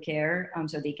kangaroo care,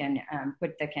 so they can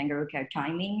put the kangaroo care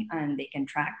timing and they can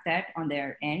track that on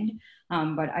their end.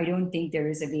 But I don't think there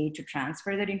is a way to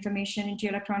transfer that information into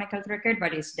electronic health record,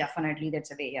 but it's definitely,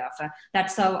 that's a way of,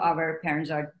 that's how our parents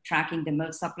are tracking the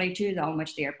milk supply too, how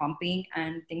much they are pumping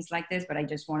and things like this. But I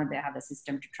just wanted to have a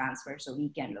system to transfer so we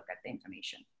can look at the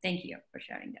information. Thank you for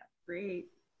sharing that. Great.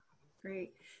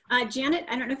 Great. Janet,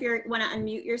 I don't know if you want to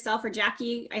unmute yourself, or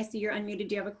Jackie, I see you're unmuted.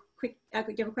 Do you have do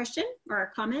you have a question or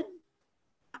a comment?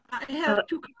 I have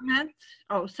two comments.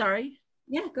 Oh, sorry.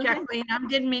 Yeah, go Jacqueline, ahead. I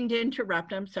didn't mean to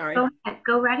interrupt. I'm sorry.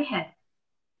 Go right ahead.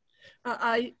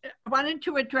 I wanted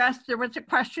to address, there was a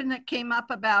question that came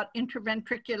up about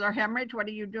intraventricular hemorrhage. What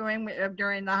are you doing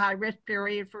during the high risk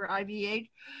period for IVH?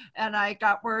 And I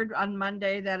got word on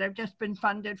Monday that I've just been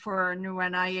funded for a new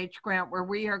NIH grant where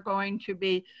we are going to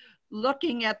be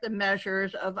looking at the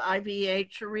measures of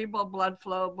IVH, cerebral blood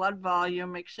flow, blood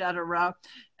volume, etc.,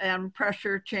 and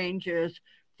pressure changes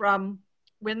from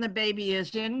when the baby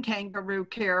is in kangaroo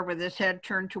care with his head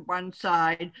turned to one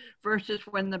side versus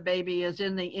when the baby is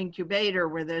in the incubator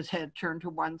with his head turned to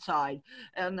one side.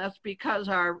 And that's because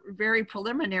our very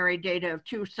preliminary data of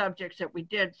 2 subjects that we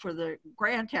did for the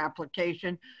grant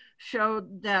application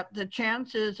showed that the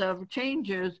chances of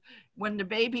changes when the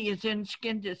baby is in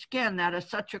skin to skin, that is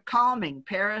such a calming,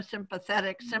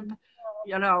 parasympathetic,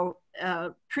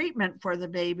 treatment for the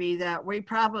baby, that we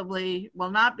probably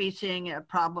will not be seeing a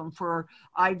problem for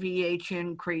IVH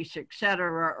increase, et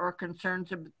cetera, or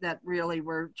concerns that really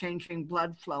were changing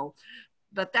blood flow.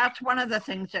 But that's one of the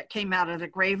things that came out of the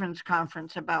Gravens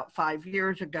conference about 5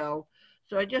 years ago.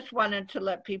 So I just wanted to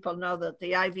let people know that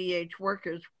the IVH work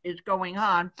is going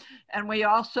on. And we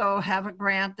also have a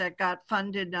grant that got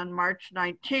funded on March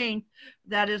 19th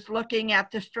that is looking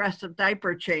at the stress of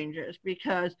diaper changes,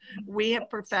 because we have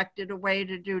perfected a way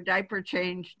to do diaper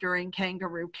change during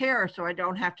kangaroo care, so I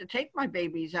don't have to take my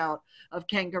babies out of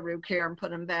kangaroo care and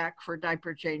put them back for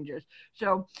diaper changes.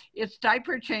 So it's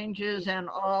diaper changes and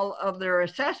all of their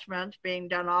assessments being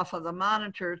done off of the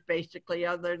monitors, basically,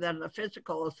 other than the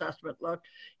physical assessment look,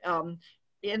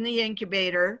 in the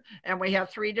incubator. And we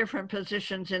have 3 different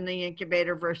positions in the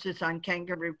incubator versus on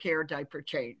kangaroo care diaper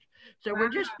change. So we're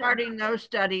just starting those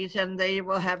studies, and they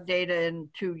will have data in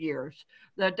 2 years.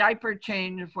 The diaper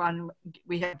change one,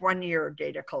 we have 1 year of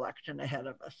data collection ahead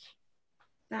of us.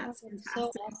 That's fantastic.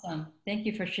 So awesome. Thank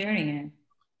you for sharing it.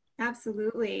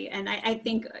 Absolutely. And I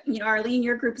think, you know, Arlene,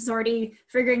 your group is already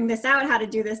figuring this out, how to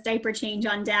do this diaper change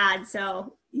on dad.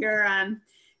 So you're,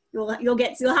 you'll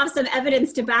have some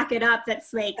evidence to back it up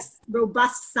that's like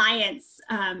robust science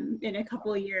in a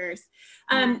couple of years.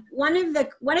 One of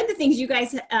the things you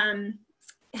guys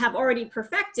have already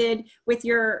perfected with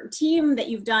your team that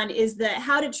you've done is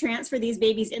how to transfer these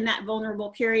babies in that vulnerable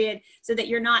period, so that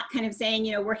you're not kind of saying,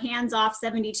 you know, we're hands off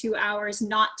 72 hours,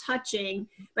 not touching,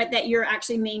 but that you're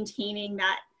actually maintaining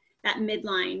that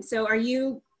midline. So are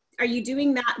you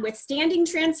doing that with standing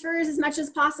transfers as much as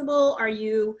possible? Are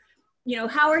you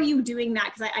how are you doing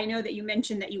that? Because I know that you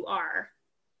mentioned that you are.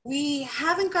 We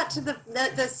haven't got to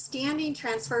the standing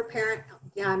transfer. Parent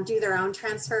do their own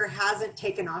transfer hasn't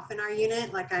taken off in our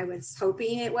unit like I was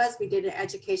hoping it was. We did an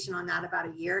education on that about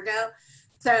a year ago.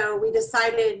 So we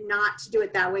decided not to do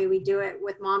it that way. We do it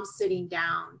with mom sitting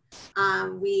down.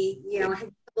 We have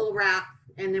a little wrap,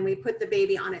 and then we put the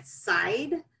baby on its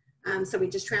side. So we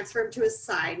just transfer him to his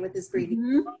side with his breathing.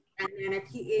 Mm-hmm. And then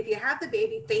if you have the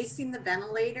baby facing the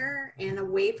ventilator and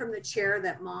away from the chair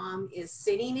that mom is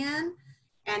sitting in,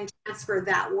 and transfer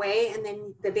that way, and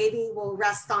then the baby will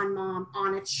rest on mom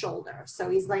on its shoulder. So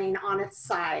he's laying on its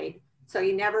side. So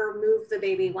you never move the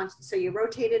baby once. So you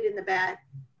rotate it in the bed,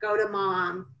 go to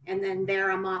mom, and then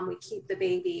there on mom, we keep the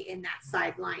baby in that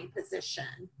side lying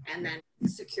position, and then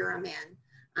secure them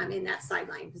in that side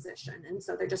lying position. And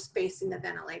so they're just facing the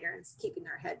ventilator and keeping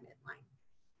their head midline.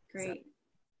 Great. So.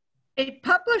 A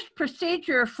published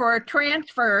procedure for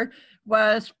transfer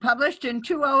was published in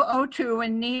 2002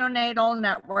 in Neonatal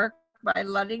Network by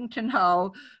Ludington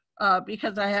Ho,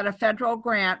 because I had a federal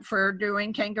grant for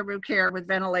doing kangaroo care with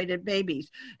ventilated babies.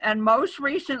 And most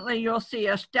recently, you'll see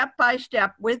a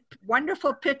step-by-step with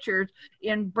wonderful pictures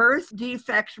in Birth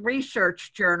Defects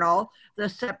Research Journal, the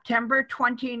September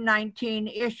 2019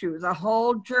 issue. The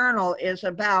whole journal is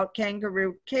about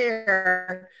kangaroo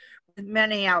care, with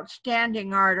many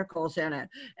outstanding articles in it.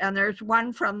 And there's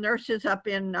one from nurses up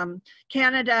in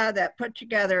Canada that put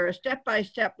together a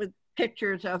step-by-step with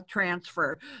pictures of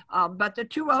transfer. But the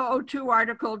 2002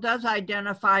 article does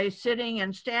identify sitting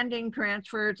and standing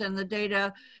transfers and the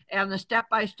data and the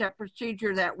step-by-step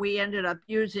procedure that we ended up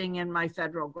using in my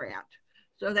federal grant.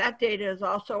 So that data is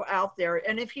also out there.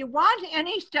 And if you want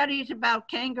any studies about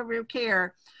kangaroo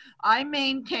care, I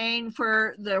maintain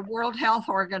for the World Health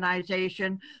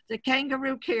Organization the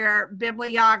kangaroo care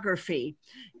bibliography.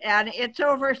 And it's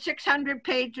over 600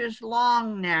 pages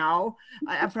long now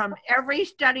from every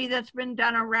study that's been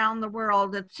done around the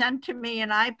world. It's sent to me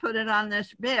and I put it on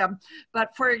this bib.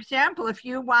 But for example, if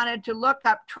you wanted to look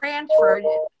up transfer,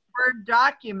 Word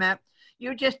document,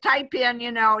 you just type in,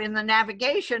 in the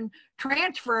navigation,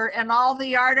 transfer, and all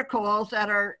the articles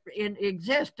that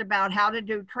exist about how to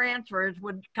do transfers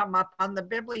would come up on the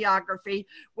bibliography,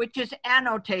 which is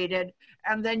annotated,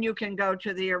 and then you can go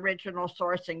to the original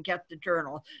source and get the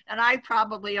journal. And I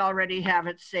probably already have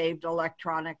it saved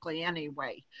electronically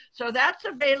anyway. So that's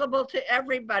available to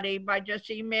everybody by just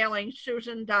emailing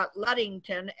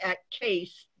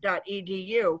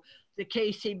susan.ludington@case.edu, the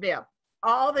KC bib.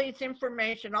 All this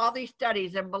information, all these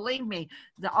studies, and believe me,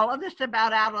 all of this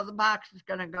about out of the box is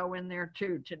going to go in there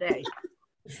too today.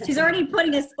 She's already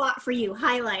putting a spot for you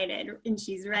highlighted, and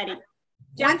she's ready.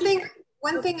 Jackie,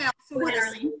 one thing I also want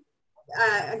to say,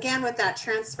 again with that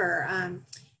transfer,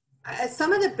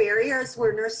 some of the barriers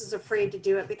were nurses afraid to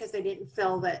do it because they didn't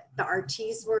feel that the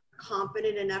RTs were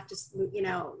competent enough to,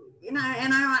 and I'm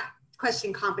not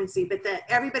question competency, but that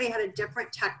everybody had a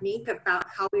different technique about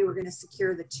how we were going to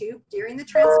secure the tube during the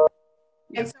transfer.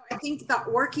 And so I think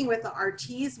that working with the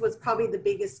RTs was probably the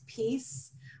biggest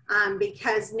piece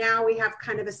because now we have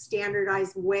kind of a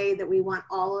standardized way that we want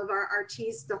all of our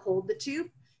RTs to hold the tube.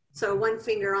 So one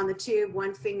finger on the tube,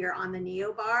 one finger on the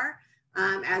neo bar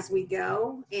as we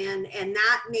go. And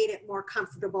that made it more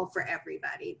comfortable for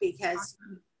everybody, because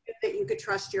that you could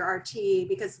trust your RT,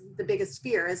 because the biggest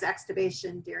fear is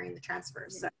extubation during the transfer.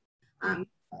 So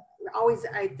always,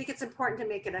 I think it's important to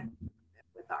make it a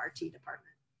with the RT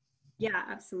department. Yeah,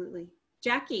 absolutely.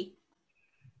 Jackie.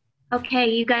 Okay,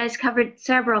 you guys covered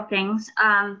several things.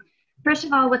 First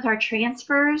of all, with our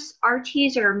transfers,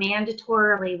 RTs are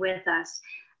mandatorily with us.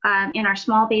 In our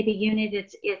small baby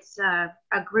unit, it's a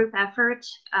group effort.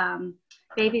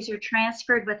 Babies are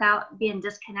transferred without being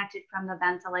disconnected from the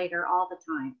ventilator all the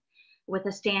time with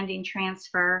a standing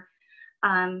transfer.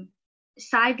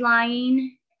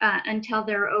 Sidelining until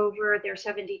they're over their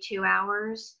 72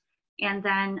 hours. And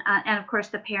then, and of course,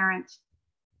 the parent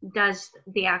does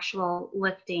the actual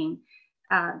lifting,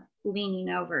 leaning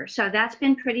over. So that's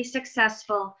been pretty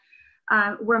successful.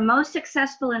 We're most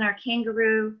successful in our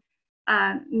kangaroo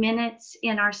minutes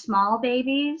in our small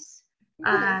babies,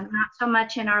 not so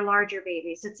much in our larger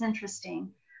babies. It's interesting.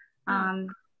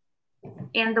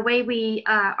 And the way we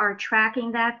are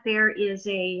tracking that, there is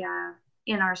a,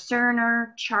 in our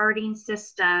Cerner charting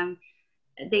system,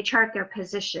 they chart their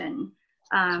position.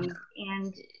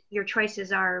 And your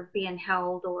choices are being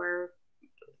held or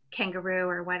kangaroo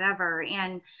or whatever.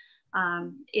 And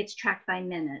it's tracked by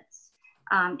minutes.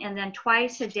 And then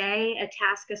twice a day, a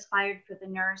task is fired for the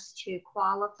nurse to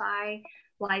qualify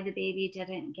why the baby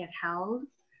didn't get held,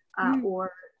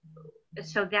 or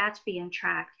so that's being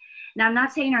tracked. Now, I'm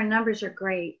not saying our numbers are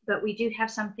great, but we do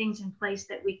have some things in place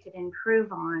that we could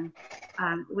improve on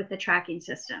with the tracking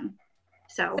system.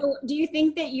 So do you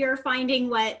think that you're finding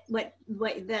what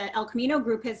the El Camino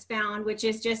group has found, which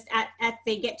is just at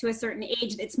they get to a certain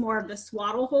age, it's more of the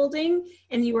swaddle holding,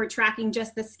 and you were tracking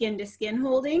just the skin to skin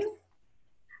holding?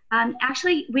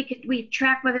 Actually, we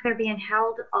track whether they're being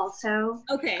held also.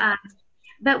 Okay.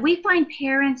 But we find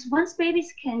parents, once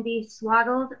babies can be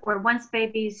swaddled, or once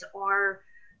babies are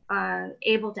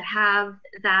able to have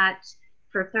that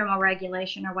for thermal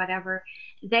regulation or whatever,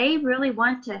 they really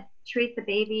want to treat the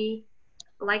baby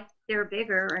like they're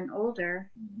bigger and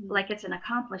older, like it's an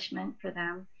accomplishment for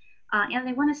them. And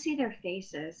they want to see their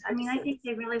faces. I mean, I think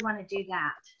they really want to do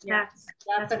that. Yeah,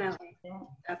 definitely.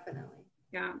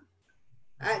 Yeah.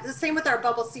 The same with our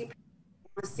bubble C. We want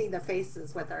to see the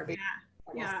faces with our baby.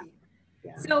 Yeah.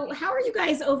 So how are you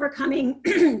guys overcoming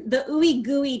the ooey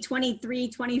gooey 23,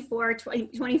 24, 20,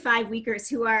 25 weekers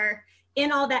who are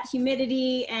in all that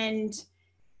humidity, and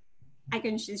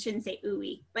shouldn't say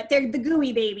ooey, but they're the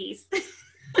gooey babies.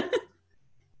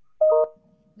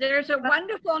 There's a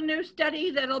wonderful new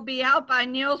study that'll be out by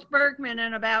Niels Bergman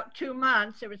in about 2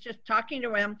 months. I was just talking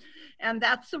to him, and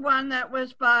that's the one that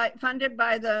was funded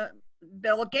by the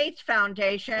Bill Gates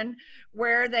Foundation,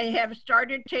 where they have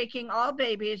started taking all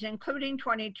babies, including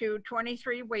 22,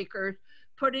 23 weekers,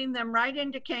 putting them right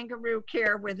into kangaroo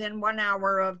care within 1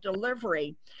 hour of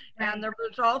delivery. Right. And the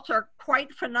results are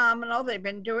quite phenomenal. They've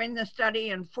been doing the study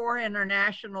in 4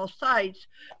 international sites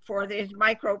for these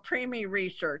micropreemie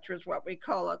research, is what we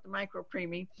call it, the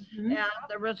micropreemie. And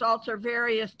the results are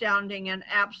very astounding and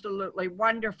absolutely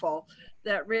wonderful,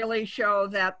 that really show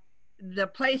that the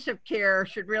place of care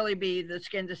should really be the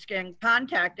skin-to-skin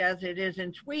contact, as it is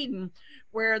in Sweden,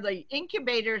 where the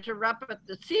incubators are up at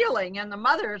the ceiling and the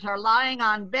mothers are lying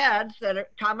on beds that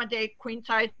accommodate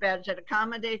queen-size beds that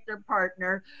accommodate their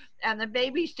partner, and the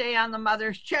babies stay on the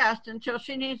mother's chest until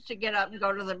she needs to get up and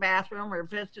go to the bathroom or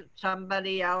visit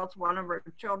somebody else, one of her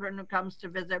children who comes to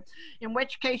visit, in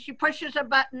which case she pushes a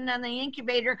button and the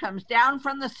incubator comes down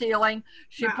from the ceiling.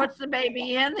 She puts the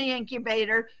baby in the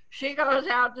incubator, she goes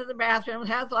out to the bathroom,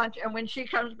 has lunch, and when she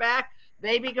comes back,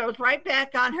 baby goes right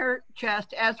back on her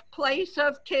chest as place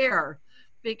of care,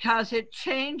 because it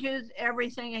changes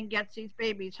everything and gets these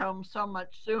babies home so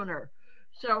much sooner.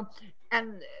 So,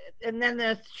 and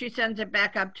then she sends it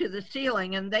back up to the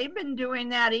ceiling, and they've been doing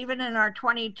that even in our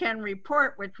 2010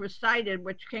 report, which was cited,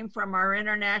 which came from our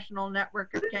International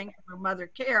Network of Kangaroo Mother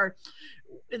Care.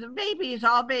 The babies,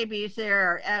 all babies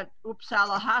there at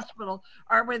Uppsala Hospital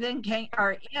are in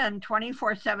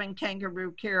 24/7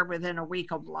 kangaroo care within a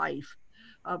week of life.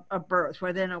 Of birth,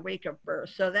 within a week of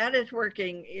birth. So that is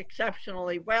working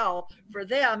exceptionally well for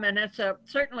them. And it's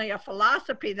certainly a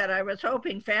philosophy that I was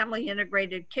hoping family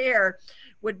integrated care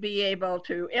would be able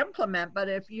to implement. But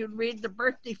if you read the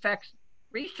birth defects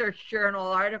Research Journal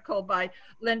article by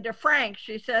Linda Frank.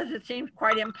 She says it seems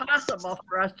quite impossible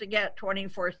for us to get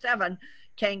 24/7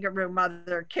 kangaroo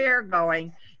mother care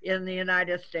going in the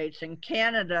United States and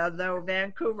Canada, though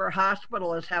Vancouver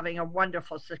Hospital is having a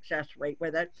wonderful success rate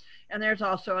with it. And there's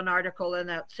also an article in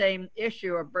that same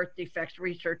issue of Birth Defects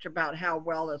Research about how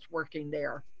well it's working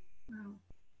there. Wow.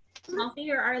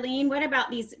 Malathi or Arlene, what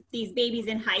about these babies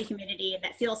in high humidity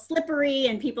that feel slippery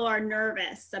and people are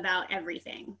nervous about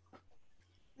everything?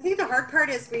 I think the hard part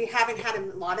is we haven't had a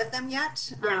lot of them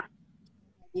yet. Yeah.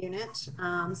 Unit.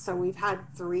 So we've had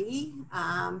 3,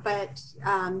 but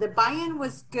the buy-in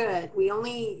was good. We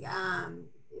only,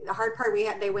 the hard part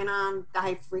they went on the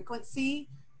high frequency.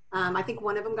 I think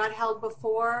one of them got held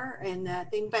before and the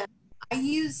thing, but I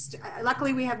used,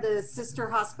 luckily we have the sister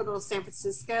hospital of San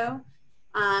Francisco,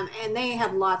 and they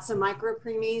have lots of micro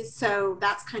preemies. So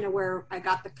that's kind of where I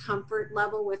got the comfort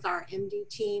level with our MD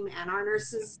team and our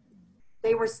nurses.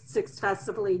 They were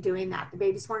successfully doing that. The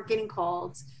babies weren't getting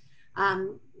colds.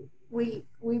 We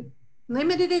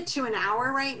limited it to an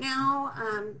hour right now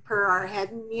per our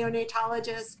head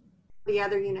neonatologist. The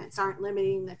other units aren't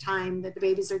limiting the time that the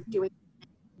babies are doing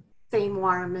staying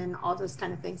warm and all those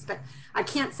kind of things. But I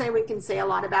can't say we can say a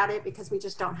lot about it because we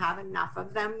just don't have enough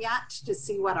of them yet to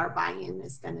see what our buy-in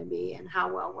is going to be and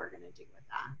how well we're going to do with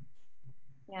that.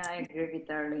 Yeah, I agree with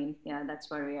Arlene. Yeah, that's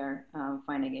where we are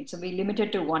finding it. So we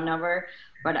limited to 1 hour,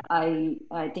 but I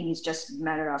think it's just a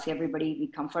matter of everybody be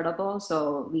comfortable.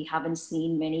 So we haven't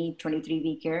seen many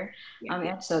 23-week care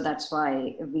yet. So that's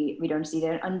why we don't see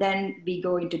that. And then we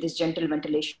go into this gentle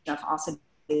ventilation of oscillation.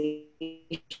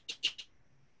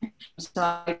 So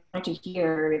I wanted to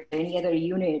hear if any other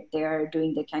unit they are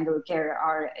doing the kangaroo care,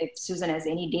 or if Susan has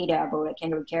any data about a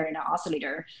kangaroo care in an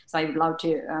oscillator. So I would love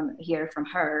to hear from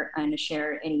her and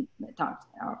share any thoughts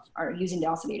of using the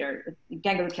oscillator,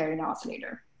 kangaroo care in an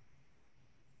oscillator.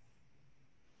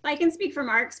 I can speak from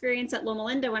our experience at Loma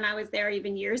Linda when I was there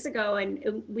even years ago,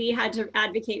 and we had to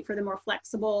advocate for the more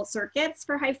flexible circuits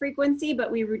for high frequency,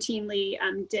 but we routinely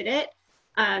did it.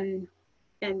 And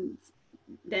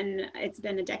then it's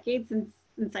been a decade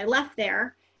since I left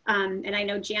there. And I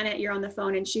know Janet, you're on the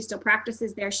phone and she still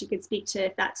practices there. She could speak to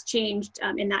if that's changed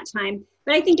in that time.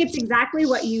 But I think it's exactly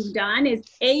what you've done is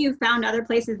you found other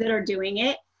places that are doing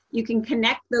it. You can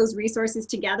connect those resources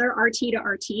together, RT to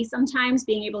RT sometimes,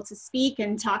 being able to speak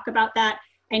and talk about that.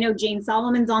 I know Jane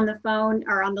Solomon's on the phone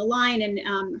or on the line,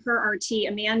 and her RT,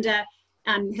 Amanda,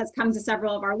 has come to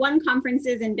several of our One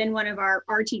conferences and been one of our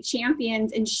RT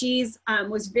champions. And she's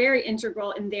was very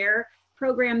integral in their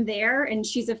program there. And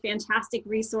she's a fantastic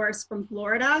resource from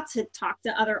Florida to talk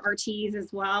to other RTs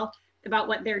as well about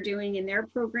what they're doing in their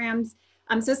programs.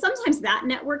 So sometimes that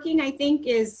networking, I think,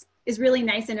 is really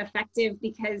nice and effective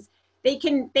because they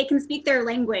can speak their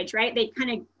language, right?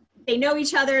 They know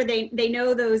each other. They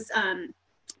know those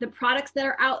the products that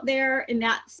are out there in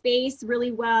that space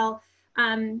really well.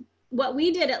 What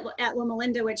we did at Loma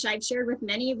Linda, which I've shared with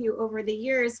many of you over the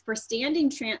years for standing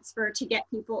transfer to get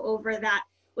people over that,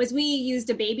 was we used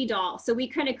a baby doll. So we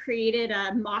kind of created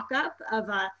a mock-up of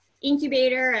a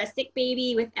incubator, a sick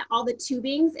baby with all the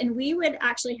tubings, and we would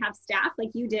actually have staff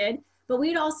like you did, but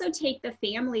we'd also take the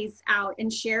families out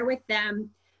and share with them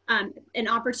an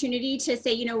opportunity to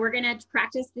say, we're gonna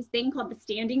practice this thing called the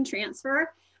standing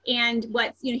transfer. And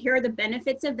here are the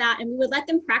benefits of that. And we would let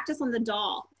them practice on the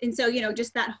doll. And so,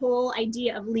 just that whole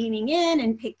idea of leaning in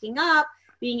and picking up,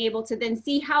 being able to then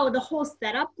see how the whole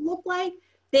setup looked like,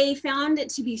 they found it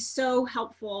to be so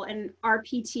helpful. And our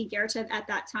PT, Gerta, at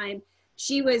that time,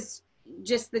 she was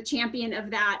just the champion of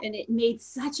that. And it made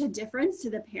such a difference to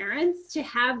the parents to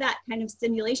have that kind of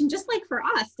stimulation, just like for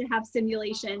us to have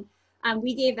stimulation.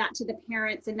 We gave that to the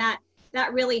parents, and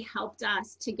that really helped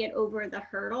us to get over the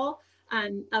hurdle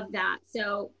of that.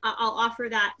 So I'll offer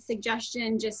that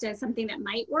suggestion just as something that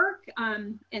might work.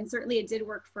 And certainly it did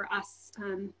work for us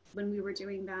when we were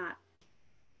doing that.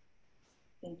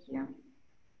 Thank you.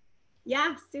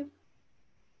 Yeah, Sue.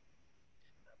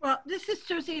 Well, this is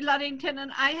Susie Luddington,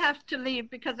 and I have to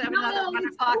leave because I have another 1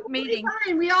 o'clock meeting.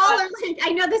 Fine. We all are like, I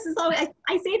know this is always,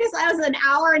 I say this as an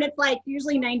hour and it's like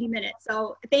usually 90 minutes.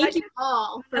 So thank you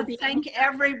all for being here. Thank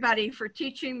everybody for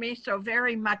teaching me so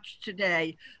very much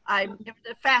today. It was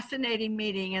a fascinating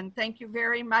meeting, and thank you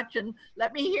very much. And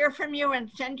let me hear from you and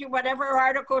send you whatever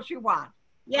articles you want.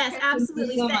 Yes, okay?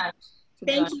 absolutely. Thank you so much.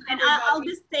 Thank you. And I'll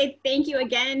just say thank you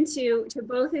again to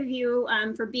both of you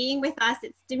for being with us.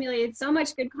 It stimulated so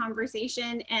much good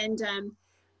conversation, and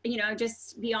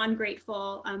just beyond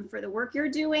grateful for the work you're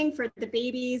doing, for the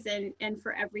babies, and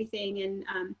for everything.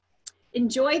 And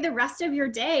enjoy the rest of your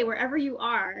day wherever you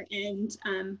are. And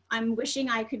I'm wishing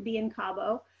I could be in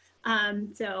Cabo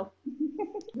So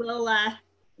we'll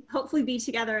hopefully be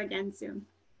together again soon.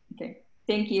 Okay.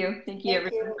 Thank you. Thank you,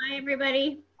 everyone. Bye,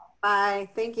 everybody. Bye.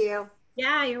 Thank you.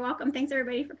 Yeah, you're welcome. Thanks,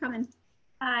 everybody, for coming.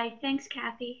 Bye. Thanks,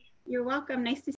 Kathy. You're welcome. Nice to